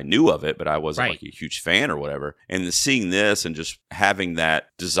 I knew of it, but I wasn't a huge fan or whatever. And then seeing this and just having that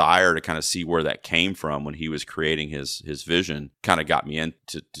desire to kind of see where that came from when he was creating his vision kind of got me in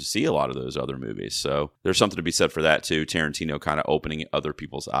to see a lot of those other movies. So there's something to be said for that too. Tarantino kind of opening other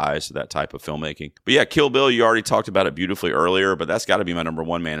people's eyes to that type of filmmaking. But yeah, Kill Bill, you already talked about it beautifully earlier, but that's got to be my number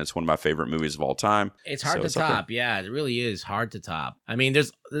one, man. It's one of my favorite movies of all time. It's hard to top. Yeah, it really is hard to top. I mean,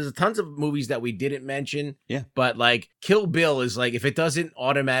 there's there's tons of movies that we didn't mention. Yeah. But like Kill Bill is like, if it doesn't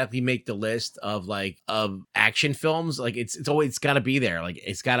automatically make the list of action films, like it's always got to be there. Like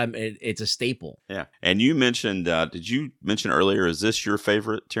it's a staple. Yeah. And you mentioned, did you mention earlier, is this your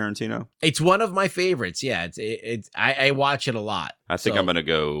favorite Tarantino? It's one of my favorites. Yeah. I watch it a lot. I think I'm going to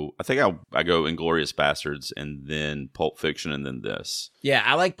go, I go Inglourious Bastards and then Pulp Fiction and then this. Yeah,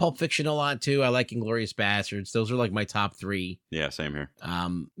 I like Pulp Fiction a lot too. I like Inglourious Bastards. Those are like my top 3. Yeah, same here.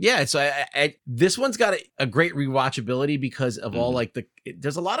 Yeah, so this one's got a great rewatchability because of all like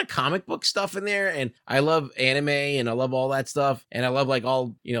there's a lot of comic book stuff in there, and I love anime and I love all that stuff, and I love like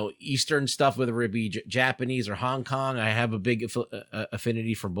all Eastern stuff, whether it be Japanese or Hong Kong. I have a big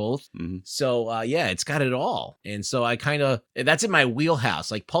affinity for both. So yeah, it's got it all, and so that's in my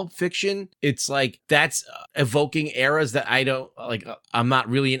wheelhouse. Like Pulp Fiction, it's like that's evoking eras that I don't like. I'm not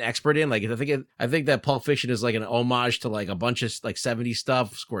really an expert in. Like I think that Pulp Fiction is like an homage to like a bunch of like 70s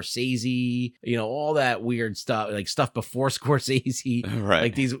stuff, Scorsese, all that weird stuff, like stuff before Scorsese, right?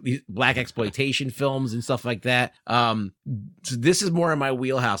 Like these black exploitation films and stuff like that. So this is more in my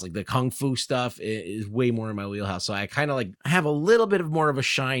wheelhouse. Like the kung fu stuff is way more in my wheelhouse. So I kind of like have a little bit of more of a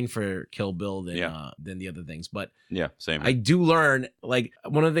shine for Kill Bill than the other things. But yeah, same. I do learn, like,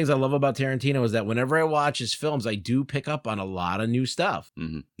 one of the things I love about Tarantino is that whenever I watch his films, I do pick up on a lot of new stuff.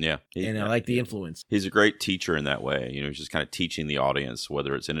 Yeah. And I like the influence. He's a great teacher in that way. He's just kind of teaching the audience,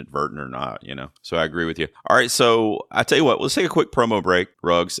 whether it's inadvertent or not, So I agree with you. All right. So I tell you what, let's take a quick promo break,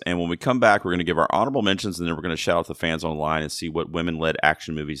 Ruggs. And when we come back, we're going to give our honorable mentions, and then we're going to shout out the fans online and see what women-led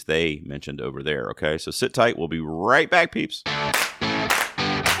action movies they mentioned over there. Okay. So sit tight. We'll be right back, peeps.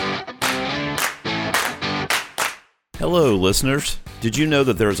 Hello, listeners. Did you know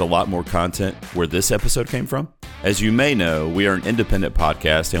that there is a lot more content where this episode came from? As you may know, we are an independent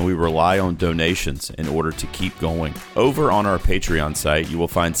podcast and we rely on donations in order to keep going. Over on our Patreon site, you will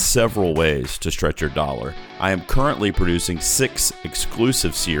find several ways to stretch your dollar. I am currently producing 6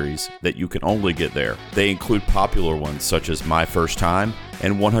 exclusive series that you can only get there. They include popular ones such as My First Time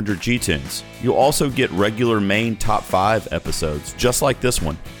and 100 G-Tunes. You'll also get regular main top 5 episodes, just like this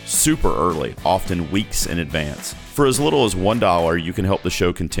one, super early, often weeks in advance. For as little as $1, you can help the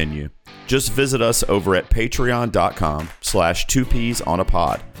show continue. Just visit us over at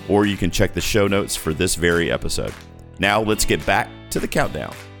patreon.com/2peasonapod, or you can check the show notes for this very episode. Now let's get back to the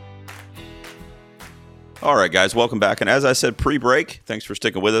countdown. All right, guys, welcome back. And as I said pre-break, thanks for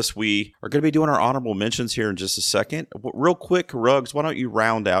sticking with us. We are going to be doing our honorable mentions here in just a second. Real quick, Ruggs, why don't you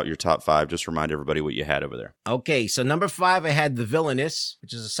round out your top 5? Just remind everybody what you had over there. Okay, so number 5, I had The Villainous,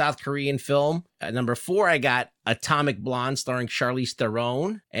 which is a South Korean film. At number 4, I got Atomic Blonde, starring Charlize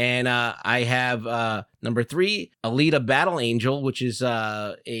Theron. And I have number 3, Alita Battle Angel, which is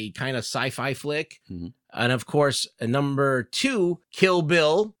a kind of sci-fi flick. And of course, number 2, Kill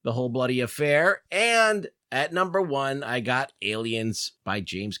Bill, The Whole Bloody Affair. And at number 1, I got Aliens by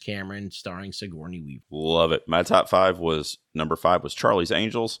James Cameron, starring Sigourney Weaver. Love it. My top 5 was, number 5 was Charlie's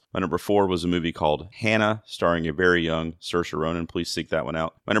Angels. My number 4 was a movie called Hannah, starring a very young Saoirse Ronan. Please seek that one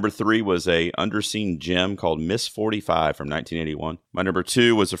out. My number 3 was a underseen gem called Miss 45 from 1981. My number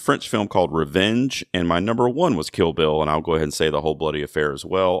 2 was a French film called Revenge. And my number 1 was Kill Bill. And I'll go ahead and say The Whole Bloody Affair as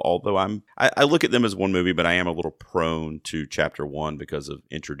well. Although I look at them as one movie, but I am a little prone to chapter 1 because of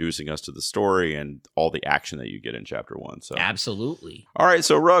introducing us to the story and all the action that you get in chapter 1. So absolutely. All right,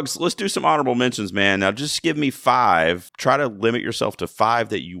 so Ruggs, let's do some honorable mentions, man. Now just give me 5. Try to limit yourself to 5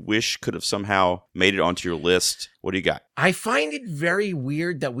 that you wish could have somehow made it onto your list. What do you got? I find it very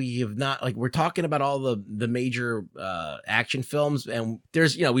weird that we have not, like, we're talking about all the major action films, and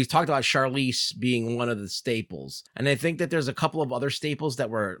there's, we've talked about Charlize being one of the staples, and I think that there's a couple of other staples that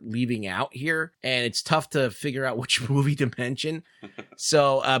we're leaving out here, and it's tough to figure out which movie to mention.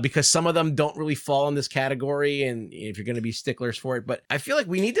 So because some of them don't really fall in this category, and if you're going to be sticklers for it, but I feel like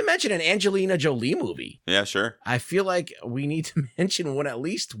we need to mention an Angelina Jolie movie. Yeah, sure. I feel like we need to mention at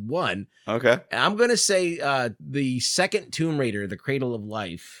least one. Okay. I'm going to say the second Tomb Raider, The Cradle of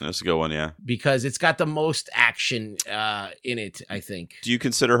Life. That's a good one, yeah. Because it's got the most action in it, I think. Do you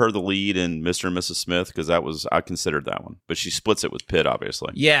consider her the lead in Mr. and Mrs. Smith? Because I considered that one. But she splits it with Pitt,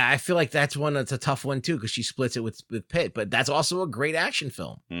 obviously. Yeah, I feel like that's a tough one, too, because she splits it with Pitt. But that's also a great action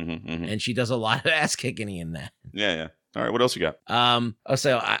film. And she does a lot of ass kicking in that. Yeah. All right, what else you got?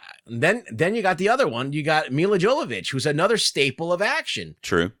 Then you got the other one. You got Mila Jovovich, who's another staple of action.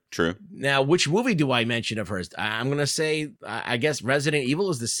 True. True. Now, which movie do I mention of hers? I'm going to say, I guess Resident Evil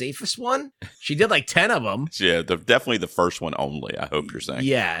is the safest one. She did like 10 of them. Yeah, definitely the first one only, I hope you're saying.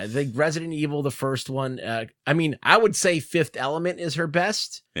 Yeah, the Resident Evil, the first one. I mean, I would say Fifth Element is her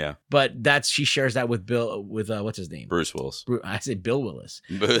best. Yeah. But she shares that with what's his name? Bruce Willis. I said Bill Willis.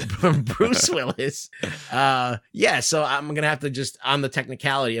 Bruce Willis. Yeah, so I'm going to have to just, on the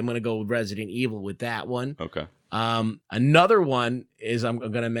technicality, I'm going to go with Resident Evil with that one. Okay. Another one is I'm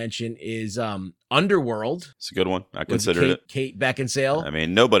going to mention is Underworld. It's a good one. I considered it. Kate Beckinsale. I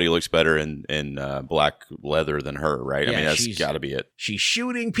mean, nobody looks better in black leather than her, right? Yeah, I mean, that's got to be it. She's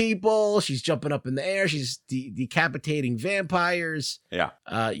shooting people. She's jumping up in the air. She's decapitating vampires. Yeah.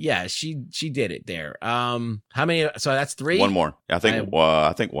 Yeah, she did it there. How many? So that's 3? One more. I think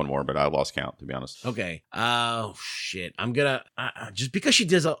one more, but I lost count, to be honest. Okay. Oh, shit. I'm going to, just because she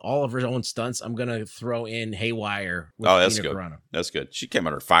does all of her own stunts, I'm going to throw in Haywire. With that's Gina good. Carano. That's good. She came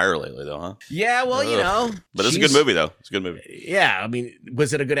under fire lately, though, huh? Yeah, well, you know. But it's a good movie, though. It's a good movie. Yeah, I mean,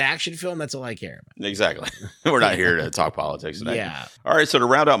 was it a good action film? That's all I care about. Exactly. We're not here to talk politics today. Yeah. All right, so to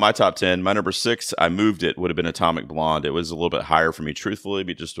round out my top 10, my number 6, I moved it, would have been Atomic Blonde. It was a little bit higher for me, truthfully,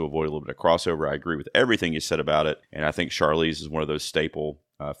 but just to avoid a little bit of crossover. I agree with everything you said about it, and I think Charlize is one of those staple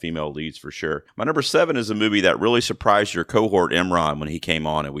female leads for sure. My number 7 is a movie that really surprised your cohort Imran when he came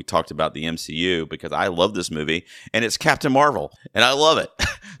on and we talked about the MCU, because I love this movie, and it's Captain Marvel, and I love it.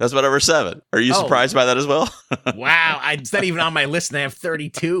 That's my number 7. Are you surprised by that as well? Wow, it's not even on my list, and I have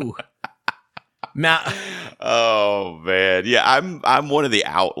 32. Now, oh man, yeah, I'm one of the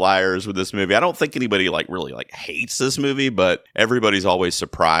outliers with this movie. I don't think anybody really hates this movie, but everybody's always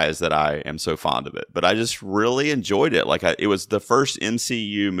surprised that I am so fond of it. But I just really enjoyed it. It was the first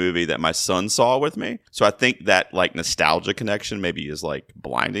MCU movie that my son saw with me, so I think that nostalgia connection maybe is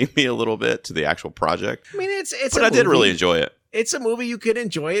blinding me a little bit to the actual project. I mean, it's. But I did really enjoy it. It's a movie you could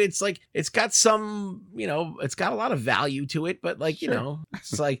enjoy. It's it's got some, it's got a lot of value to it, but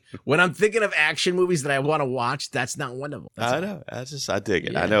it's when I'm thinking of action movies that I want to watch, that's not one of them. I know. I dig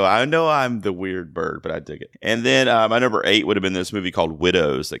it. Yeah. I know I'm the weird bird, but I dig it. And then my number 8 would have been this movie called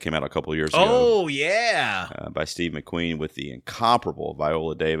Widows that came out a couple of years ago. Oh, yeah. By Steve McQueen with the incomparable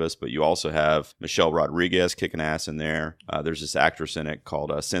Viola Davis, but you also have Michelle Rodriguez kicking ass in there. There's this actress in it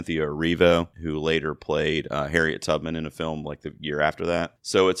called Cynthia Erivo, who later played Harriet Tubman in a film the year after that.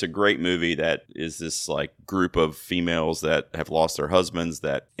 So it's a great movie that is this group of females that have lost their husbands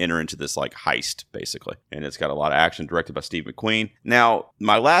that enter into this heist basically. And it's got a lot of action, directed by Steve McQueen. Now,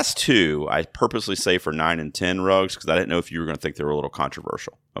 my last 2, I purposely say for 9 and 10, Ruggs, because I didn't know if you were going to think they were a little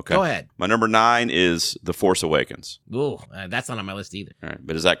controversial. Okay. Go ahead. My number 9 is The Force Awakens. Ooh, that's not on my list either. All right.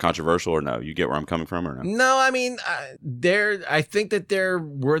 But is that controversial or no? You get where I'm coming from or no? No, I mean, I think that they're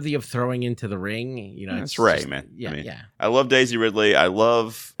worthy of throwing into the ring. That's Rey, man. Yeah, yeah. I love Daisy Ridley.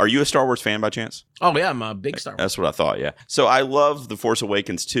 Are you a Star Wars fan by chance? Oh, yeah, I'm a big Star Wars. That's what I thought, yeah. So I love The Force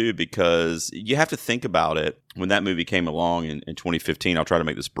Awakens too, because you have to think about it. When that movie came along in 2015, I'll try to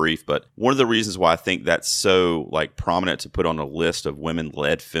make this brief, but one of the reasons why I think that's so prominent to put on a list of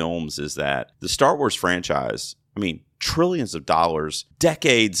women-led films is that the Star Wars franchise, I mean, trillions of dollars,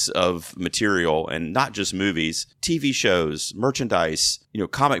 decades of material, and not just movies, TV shows, merchandise,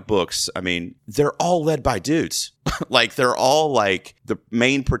 comic books. I mean, they're all led by dudes. They're all the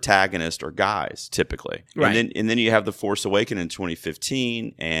main protagonist are guys typically. Right. And then you have The Force Awakens in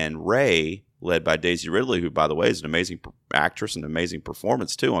 2015 and Rey, led by Daisy Ridley, who, by the way, is an amazing actress and amazing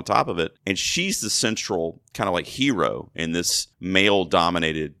performance, too, on top of it. And she's the central kind of hero in this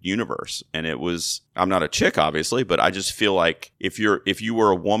male-dominated universe. And it was, I'm not a chick, obviously, but I just feel like if you were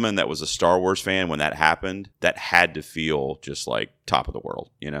a woman that was a Star Wars fan when that happened, that had to feel just top of the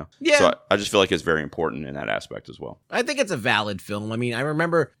world, Yeah. So I just feel like it's very important in that aspect as well. I think it's a valid film. I mean, I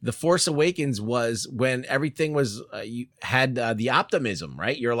remember The Force Awakens was when everything was, you had the optimism,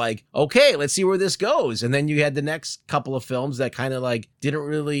 right? You're okay, let's see where this goes. And then you had the next couple of films that kind of didn't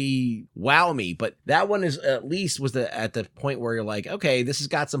really wow me. But that one is at least was at the point where you're okay, this has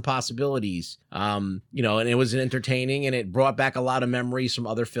got some possibilities. And it was entertaining and it brought back a lot of memories from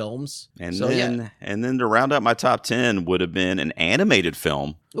other films. And then to round out my top 10 would have been an animated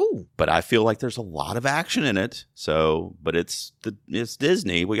film. Ooh. But I feel like there's a lot of action in it. So, but it's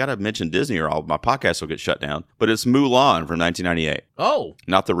Disney. We got to mention Disney or my podcast will get shut down. But it's Mulan from 1998. Oh.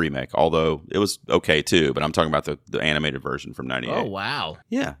 Not the remake, although it was okay too. But I'm talking about the animated version from 98. Oh, wow.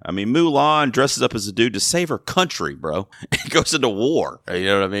 Yeah. I mean, Mulan dresses up as a dude to save her country, bro. It goes into war. You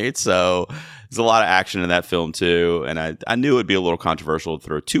know what I mean? So there's a lot of action in that film too. And I knew it would be a little controversial to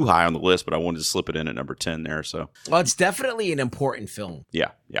throw too high on the list, but I wanted to slip it in at number 10 there. So. Well, it's definitely an important film.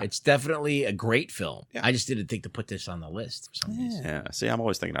 Yeah. Yeah. It's definitely a great film. Yeah. I just didn't think to put this on the list for some reason. Yeah. See, I'm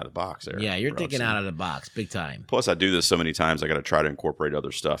always thinking out of the box there. Yeah, you're Rob. thinking out of the box, big time. Plus, I do this so many times, I got to try to incorporate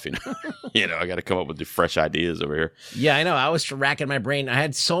other stuff, you know. I got to come up with the fresh ideas over here. Yeah, I know. I was racking my brain. I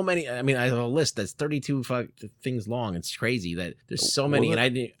had so many. I mean, I have a list that's 32 things long. It's crazy that there's so many, and I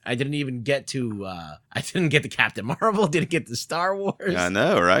didn't even get to. I didn't get to Captain Marvel. Didn't get to Star Wars. I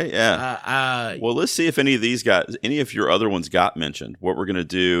know, right? Yeah. Well, let's see if any of your other ones got mentioned. What we're going to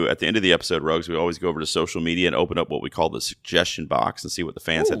do at the end of the episode, Rugs, we always go over to social media and open up what we call the suggestion box and see what the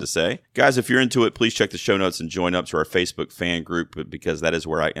fans had to say. Guys, if you're into it, please check the show notes and join up to our Facebook fan group, because that is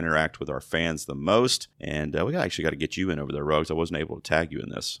where I interact with our fans the most. And we actually got to get you in over there, Rugs. I wasn't able to tag you in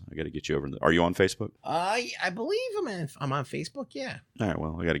this. I got to get you over. Are you on Facebook? I believe I'm on Facebook. Yeah. All right.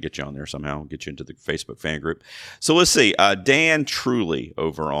 Well, I got to get you on there somehow. Get you into the Facebook fan group. So let's see. Dan Truly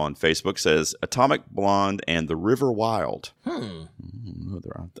over on Facebook says Atomic Blonde and The River Wild.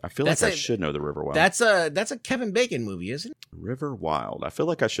 I feel like I should know The River Wild. That's a Kevin Bacon movie, isn't it? River Wild. I feel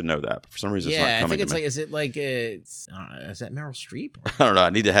like I should know that, but for some reason it's not coming I think it's to me. like, is it like is that Meryl Streep? I don't know. I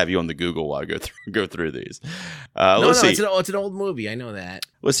need to have you on the Google while I go through these. Let's see. It's an old movie. I know that.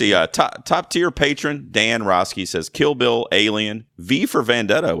 Let's see. Top tier patron Dan Roski says Kill Bill, Alien, V for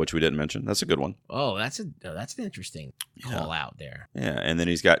Vendetta, which we didn't mention. That's a good one. Oh, that's an interesting call out there. Yeah, and then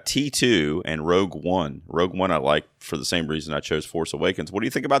he's got T2 and Rogue One. Rogue One I like for the same reason I chose Force Awakens. What do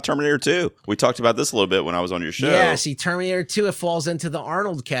you think about Terminator 2? We talked about this a little bit when I was on your show. Yeah, see, Terminator 2, it falls into the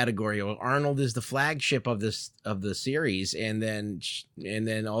Arnold category. Arnold is the flagship of the series, and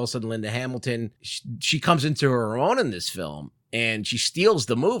then all of a sudden Linda Hamilton, she comes into her own in this film. And she steals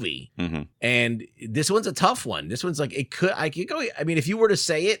the movie. Mm-hmm. And this one's a tough one. This one's like, I could go. I mean, if you were to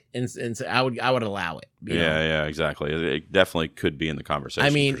say it, and say, I would allow it. Yeah, exactly. It definitely could be in the conversation.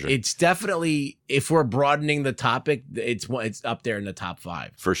 I mean, for sure. It's definitely, if we're broadening the topic, it's up there in the top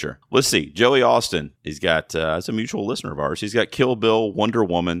 5 for sure. Let's see. Joey Austin. He's got as a mutual listener of ours. He's got Kill Bill, Wonder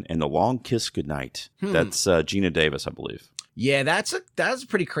Woman, and The Long Kiss Goodnight. That's Gina Davis, I believe. Yeah, that was a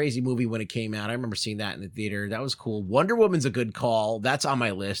pretty crazy movie when it came out. I remember seeing that in the theater. That was cool. Wonder Woman's a good call. That's on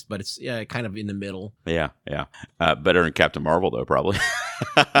my list, but it's kind of in the middle. Yeah. Better than Captain Marvel, though, probably.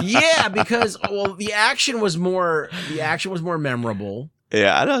 Yeah, because the action was more memorable.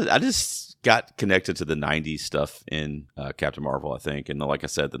 Yeah, I just got connected to the 90s stuff in Captain Marvel, I think. And like I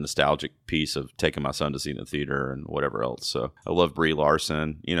said, the nostalgic piece of taking my son to see it in the theater and whatever else. So I love Brie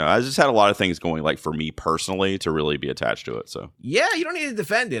Larson. I just had a lot of things going, like, for me personally, to really be attached to it. So yeah, you don't need to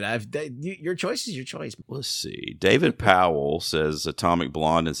defend it. Your choice is your choice. Let's see. David Powell says Atomic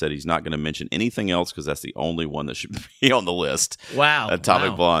Blonde and said he's not going to mention anything else because that's the only one that should be on the list. Wow.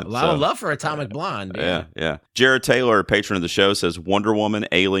 Atomic Blonde. A lot of love for Atomic Blonde. Yeah. Jared Taylor, patron of the show, says Wonder Woman,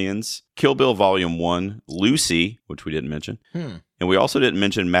 Aliens, Kill Bill Volume 1, Lucy, which we didn't mention. And we also didn't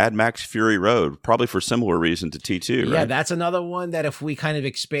mention Mad Max Fury Road, probably for similar reason to T2, right? Yeah, that's another one that if we kind of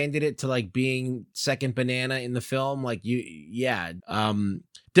expanded it to like being second banana in the film, like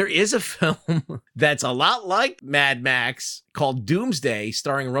there is a film that's a lot like Mad Max called Doomsday,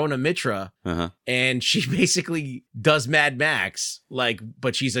 starring Rona Mitra, and she basically does Mad Max,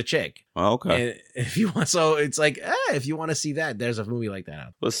 but she's a chick. Oh, okay. And if you want, so it's like, if you want to see that, there's a movie like that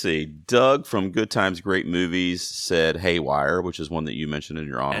out. Let's see. Doug from Good Times, Great Movies said Haywire, which is one that you mentioned in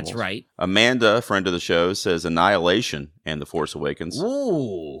your honorables. That's right. Amanda, friend of the show, says Annihilation and The Force Awakens.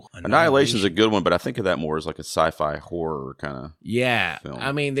 Ooh. Annihilation's a good one, but I think of that more as like a sci-fi horror kind of film.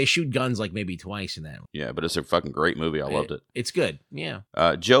 I mean, they shoot guns like maybe twice in that. Yeah, but it's a fucking great movie. I loved it. It's good. Yeah.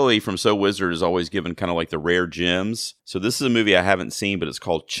 Joey from So Wizard is always given kind of like the rare gems. So this is a movie I haven't seen, but it's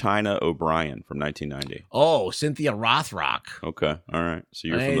called China O'Brien from 1990. Oh, Cynthia Rothrock. Okay. All right. So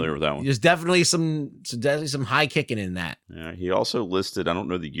you're familiar with that one. There's definitely some high kicking in that. Yeah. He also listed, I don't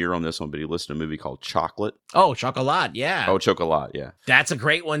know the year on this one, but he listed a movie called Chocolate. Oh, Chocolat. Yeah. Oh, Chocolat. Yeah. That's a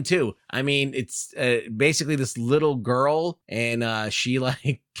great one too. I mean, it's basically this little girl and she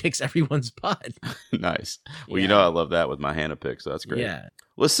like kicks everyone's butt. Nice. Well, I love that with my Hannah pick, so that's great. Yeah.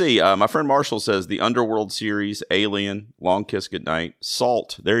 Let's see. My friend Marshall says the Underworld series, Alien, Long Kiss Goodnight,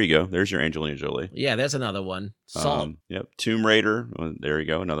 Salt. There you go. There's your Angelina Jolie. Yeah, that's another one. Salt. Yep. Tomb Raider. There you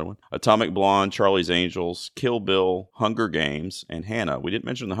go. Another one. Atomic Blonde, Charlie's Angels, Kill Bill, Hunger Games, and Hannah. We didn't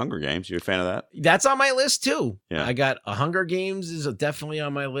mention the Hunger Games. You're a fan of that? That's on my list too. Yeah. I got Hunger Games is definitely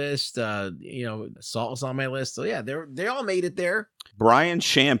on my list. Salt is on my list. So yeah, they all made it there. Brian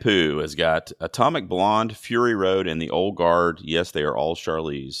Shampoo has got Atomic Blonde, Fury Road, and The Old Guard. Yes, they are all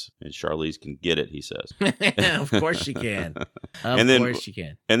Charlize. And Charlize can get it, he says. Of course she can. Of course she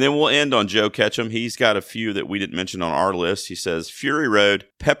can. And then we'll end on Joe Ketchum. He's got a few that we didn't mention on our list. He says Fury Road,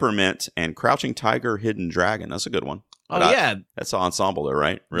 Peppermint, and Crouching Tiger, Hidden Dragon. That's a good one. Oh, But yeah. That's an ensemble though,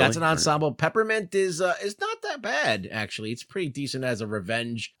 right? Really? That's an ensemble. Peppermint is not that bad, actually. It's pretty decent as a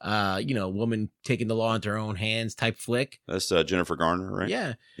revenge, woman taking the law into her own hands type flick. That's Jennifer Garner, right?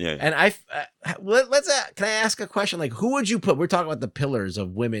 Yeah. Yeah. And can I ask a question? Like, who would you put? We're talking about the pillars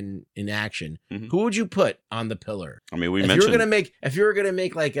of women in action. Mhm. Who would you put on the pillar? I mean, If you were gonna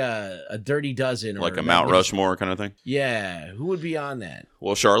make like a Dirty Dozen, or like a Mount Rushmore kind of thing. Yeah, who would be on that?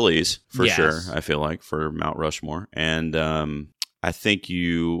 Well, Charlize for Yes. sure. I feel like for Mount Rushmore, and I think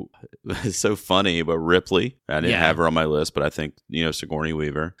it's so funny, but Ripley. I didn't have her on my list, but I think Sigourney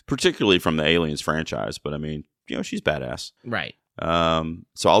Weaver, particularly from the Aliens franchise. But I mean, she's badass. Right.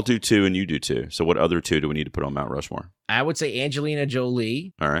 So I'll do 2 and you do 2. So what other 2 do we need to put on Mount Rushmore? I would say Angelina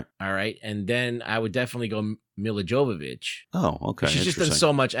Jolie. All right. And then I would definitely go Mila Jovovich. Oh, okay. She's just done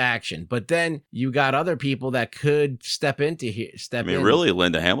so much action. But then you got other people that could step into here. Really,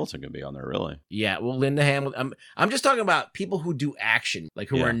 Linda Hamilton could be on there, really. Yeah, well, Linda Hamilton. I'm just talking about people who do action, like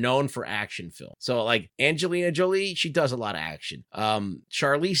who are known for action films. So, like Angelina Jolie, she does a lot of action.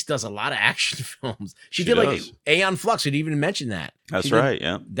 Charlize does a lot of action films. She did like Aeon Flux. You'd even mention that. That's right.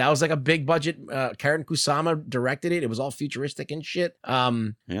 Yeah, that was like a big budget. Karen Kusama directed it. It was all futuristic and shit.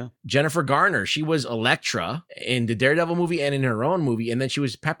 Jennifer Garner, she was Elektra in the Daredevil movie and in her own movie, and then she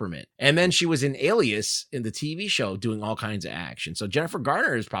was Peppermint, and then she was in Alias in the TV show doing all kinds of action. So Jennifer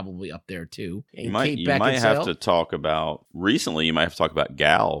Garner is probably up there too. And you might have to talk about recently. You might have to talk about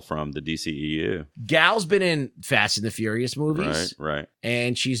Gal from the DCEU. Gal's been in Fast and the Furious movies, right,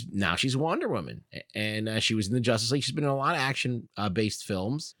 and she's Wonder Woman, and she was in the Justice League. She's been in a lot of action based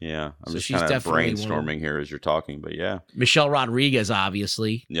films. Yeah, I'm just kind of brainstorming here as you're talking, but yeah, Michelle Rodriguez,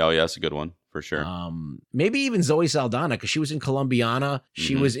 obviously. Oh yeah, that's a good one. For sure. Maybe even Zoe Saldana, because she was in Columbiana.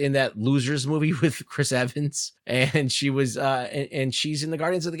 She was in that Losers movie with Chris Evans, and she was and she's in the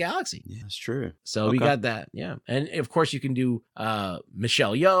Guardians of the Galaxy. Yeah, that's true. So we got that. Yeah, and of course you can do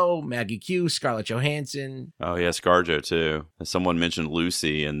Michelle Yeoh, Maggie Q, Scarlett Johansson. Oh yeah, ScarJo too. Someone mentioned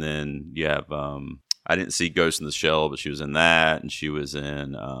Lucy, and then you have I didn't see Ghost in the Shell, but she was in that, and she was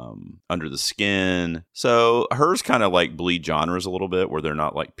in Under the Skin. So hers kind of like bleed genres a little bit, where they're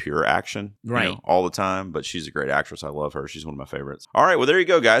not like pure action, right, all the time. But she's a great actress. I love her. She's one of my favorites. All right, well there you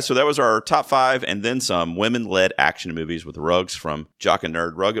go, guys. So that was our top 5 and then some women-led action movies with Ruggs from Jock and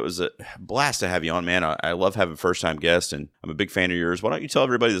Nerd. Rugg, it was a blast to have you on, man. I love having first-time guests, and I'm a big fan of yours. Why don't you tell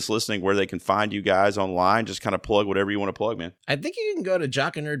everybody that's listening where they can find you guys online? Just kind of plug whatever you want to plug, man. I think you can go to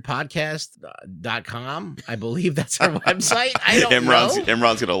jockandnerdpodcast.com. I believe that's our website. I don't know.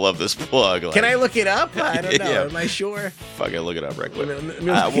 Imran's gonna love this plug. Can I look it up? I don't know. Yeah. Am I sure? Fuck it, look it up right quick.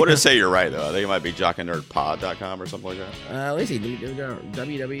 I wouldn't say you're right though. I think it might be jockandnerdpod.com or something like that. Let me see.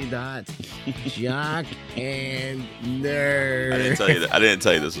 www.jockandnerd. I didn't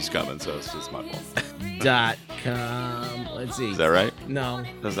tell you this was coming, so it's just my fault. .com. Let's see. Is that right? No.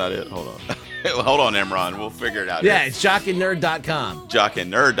 That's not it. Hold on. Hold on, Imran. We'll figure it out. Yeah, it's jockandnerd.com.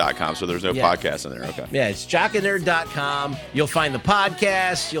 Jockandnerd.com, so there's no podcast in there. Okay. Yeah, it's jockandnerd.com. You'll find the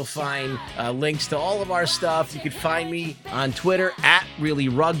podcast. You'll find links to all of our stuff. You can find me on Twitter at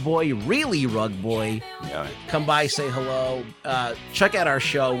ReallyRugBoy. ReallyRugBoy. Yeah. Come by, say hello. Check out our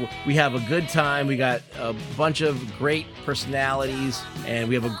show. We have a good time. We got a bunch of great personalities, and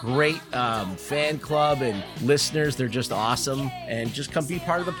we have a great fan club and listeners. They're just awesome. And just come be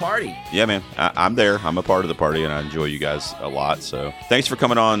part of the party. Yeah, man. I'm there. I'm a part of the party, and I enjoy you guys a lot. So thanks for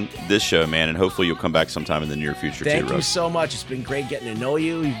coming on this show, man, and hopefully you'll come back sometime in the near future. Thank you so much. It's been great getting to know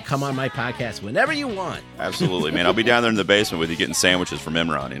you. You can come on my podcast whenever you want. Absolutely, man. I'll be down there in the basement with you getting sandwiches from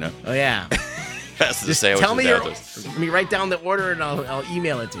Imran, you know? Oh, yeah. That's the just sandwiches. Tell me let me write down the order, and I'll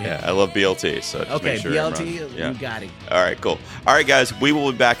email it to you. Yeah, I love BLT, so just okay, make sure BLT, you got it. All right, cool. All right, guys, we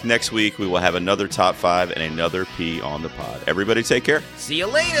will be back next week. We will have another top 5 and another P on the pod. Everybody take care. See you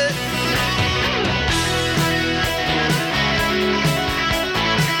later.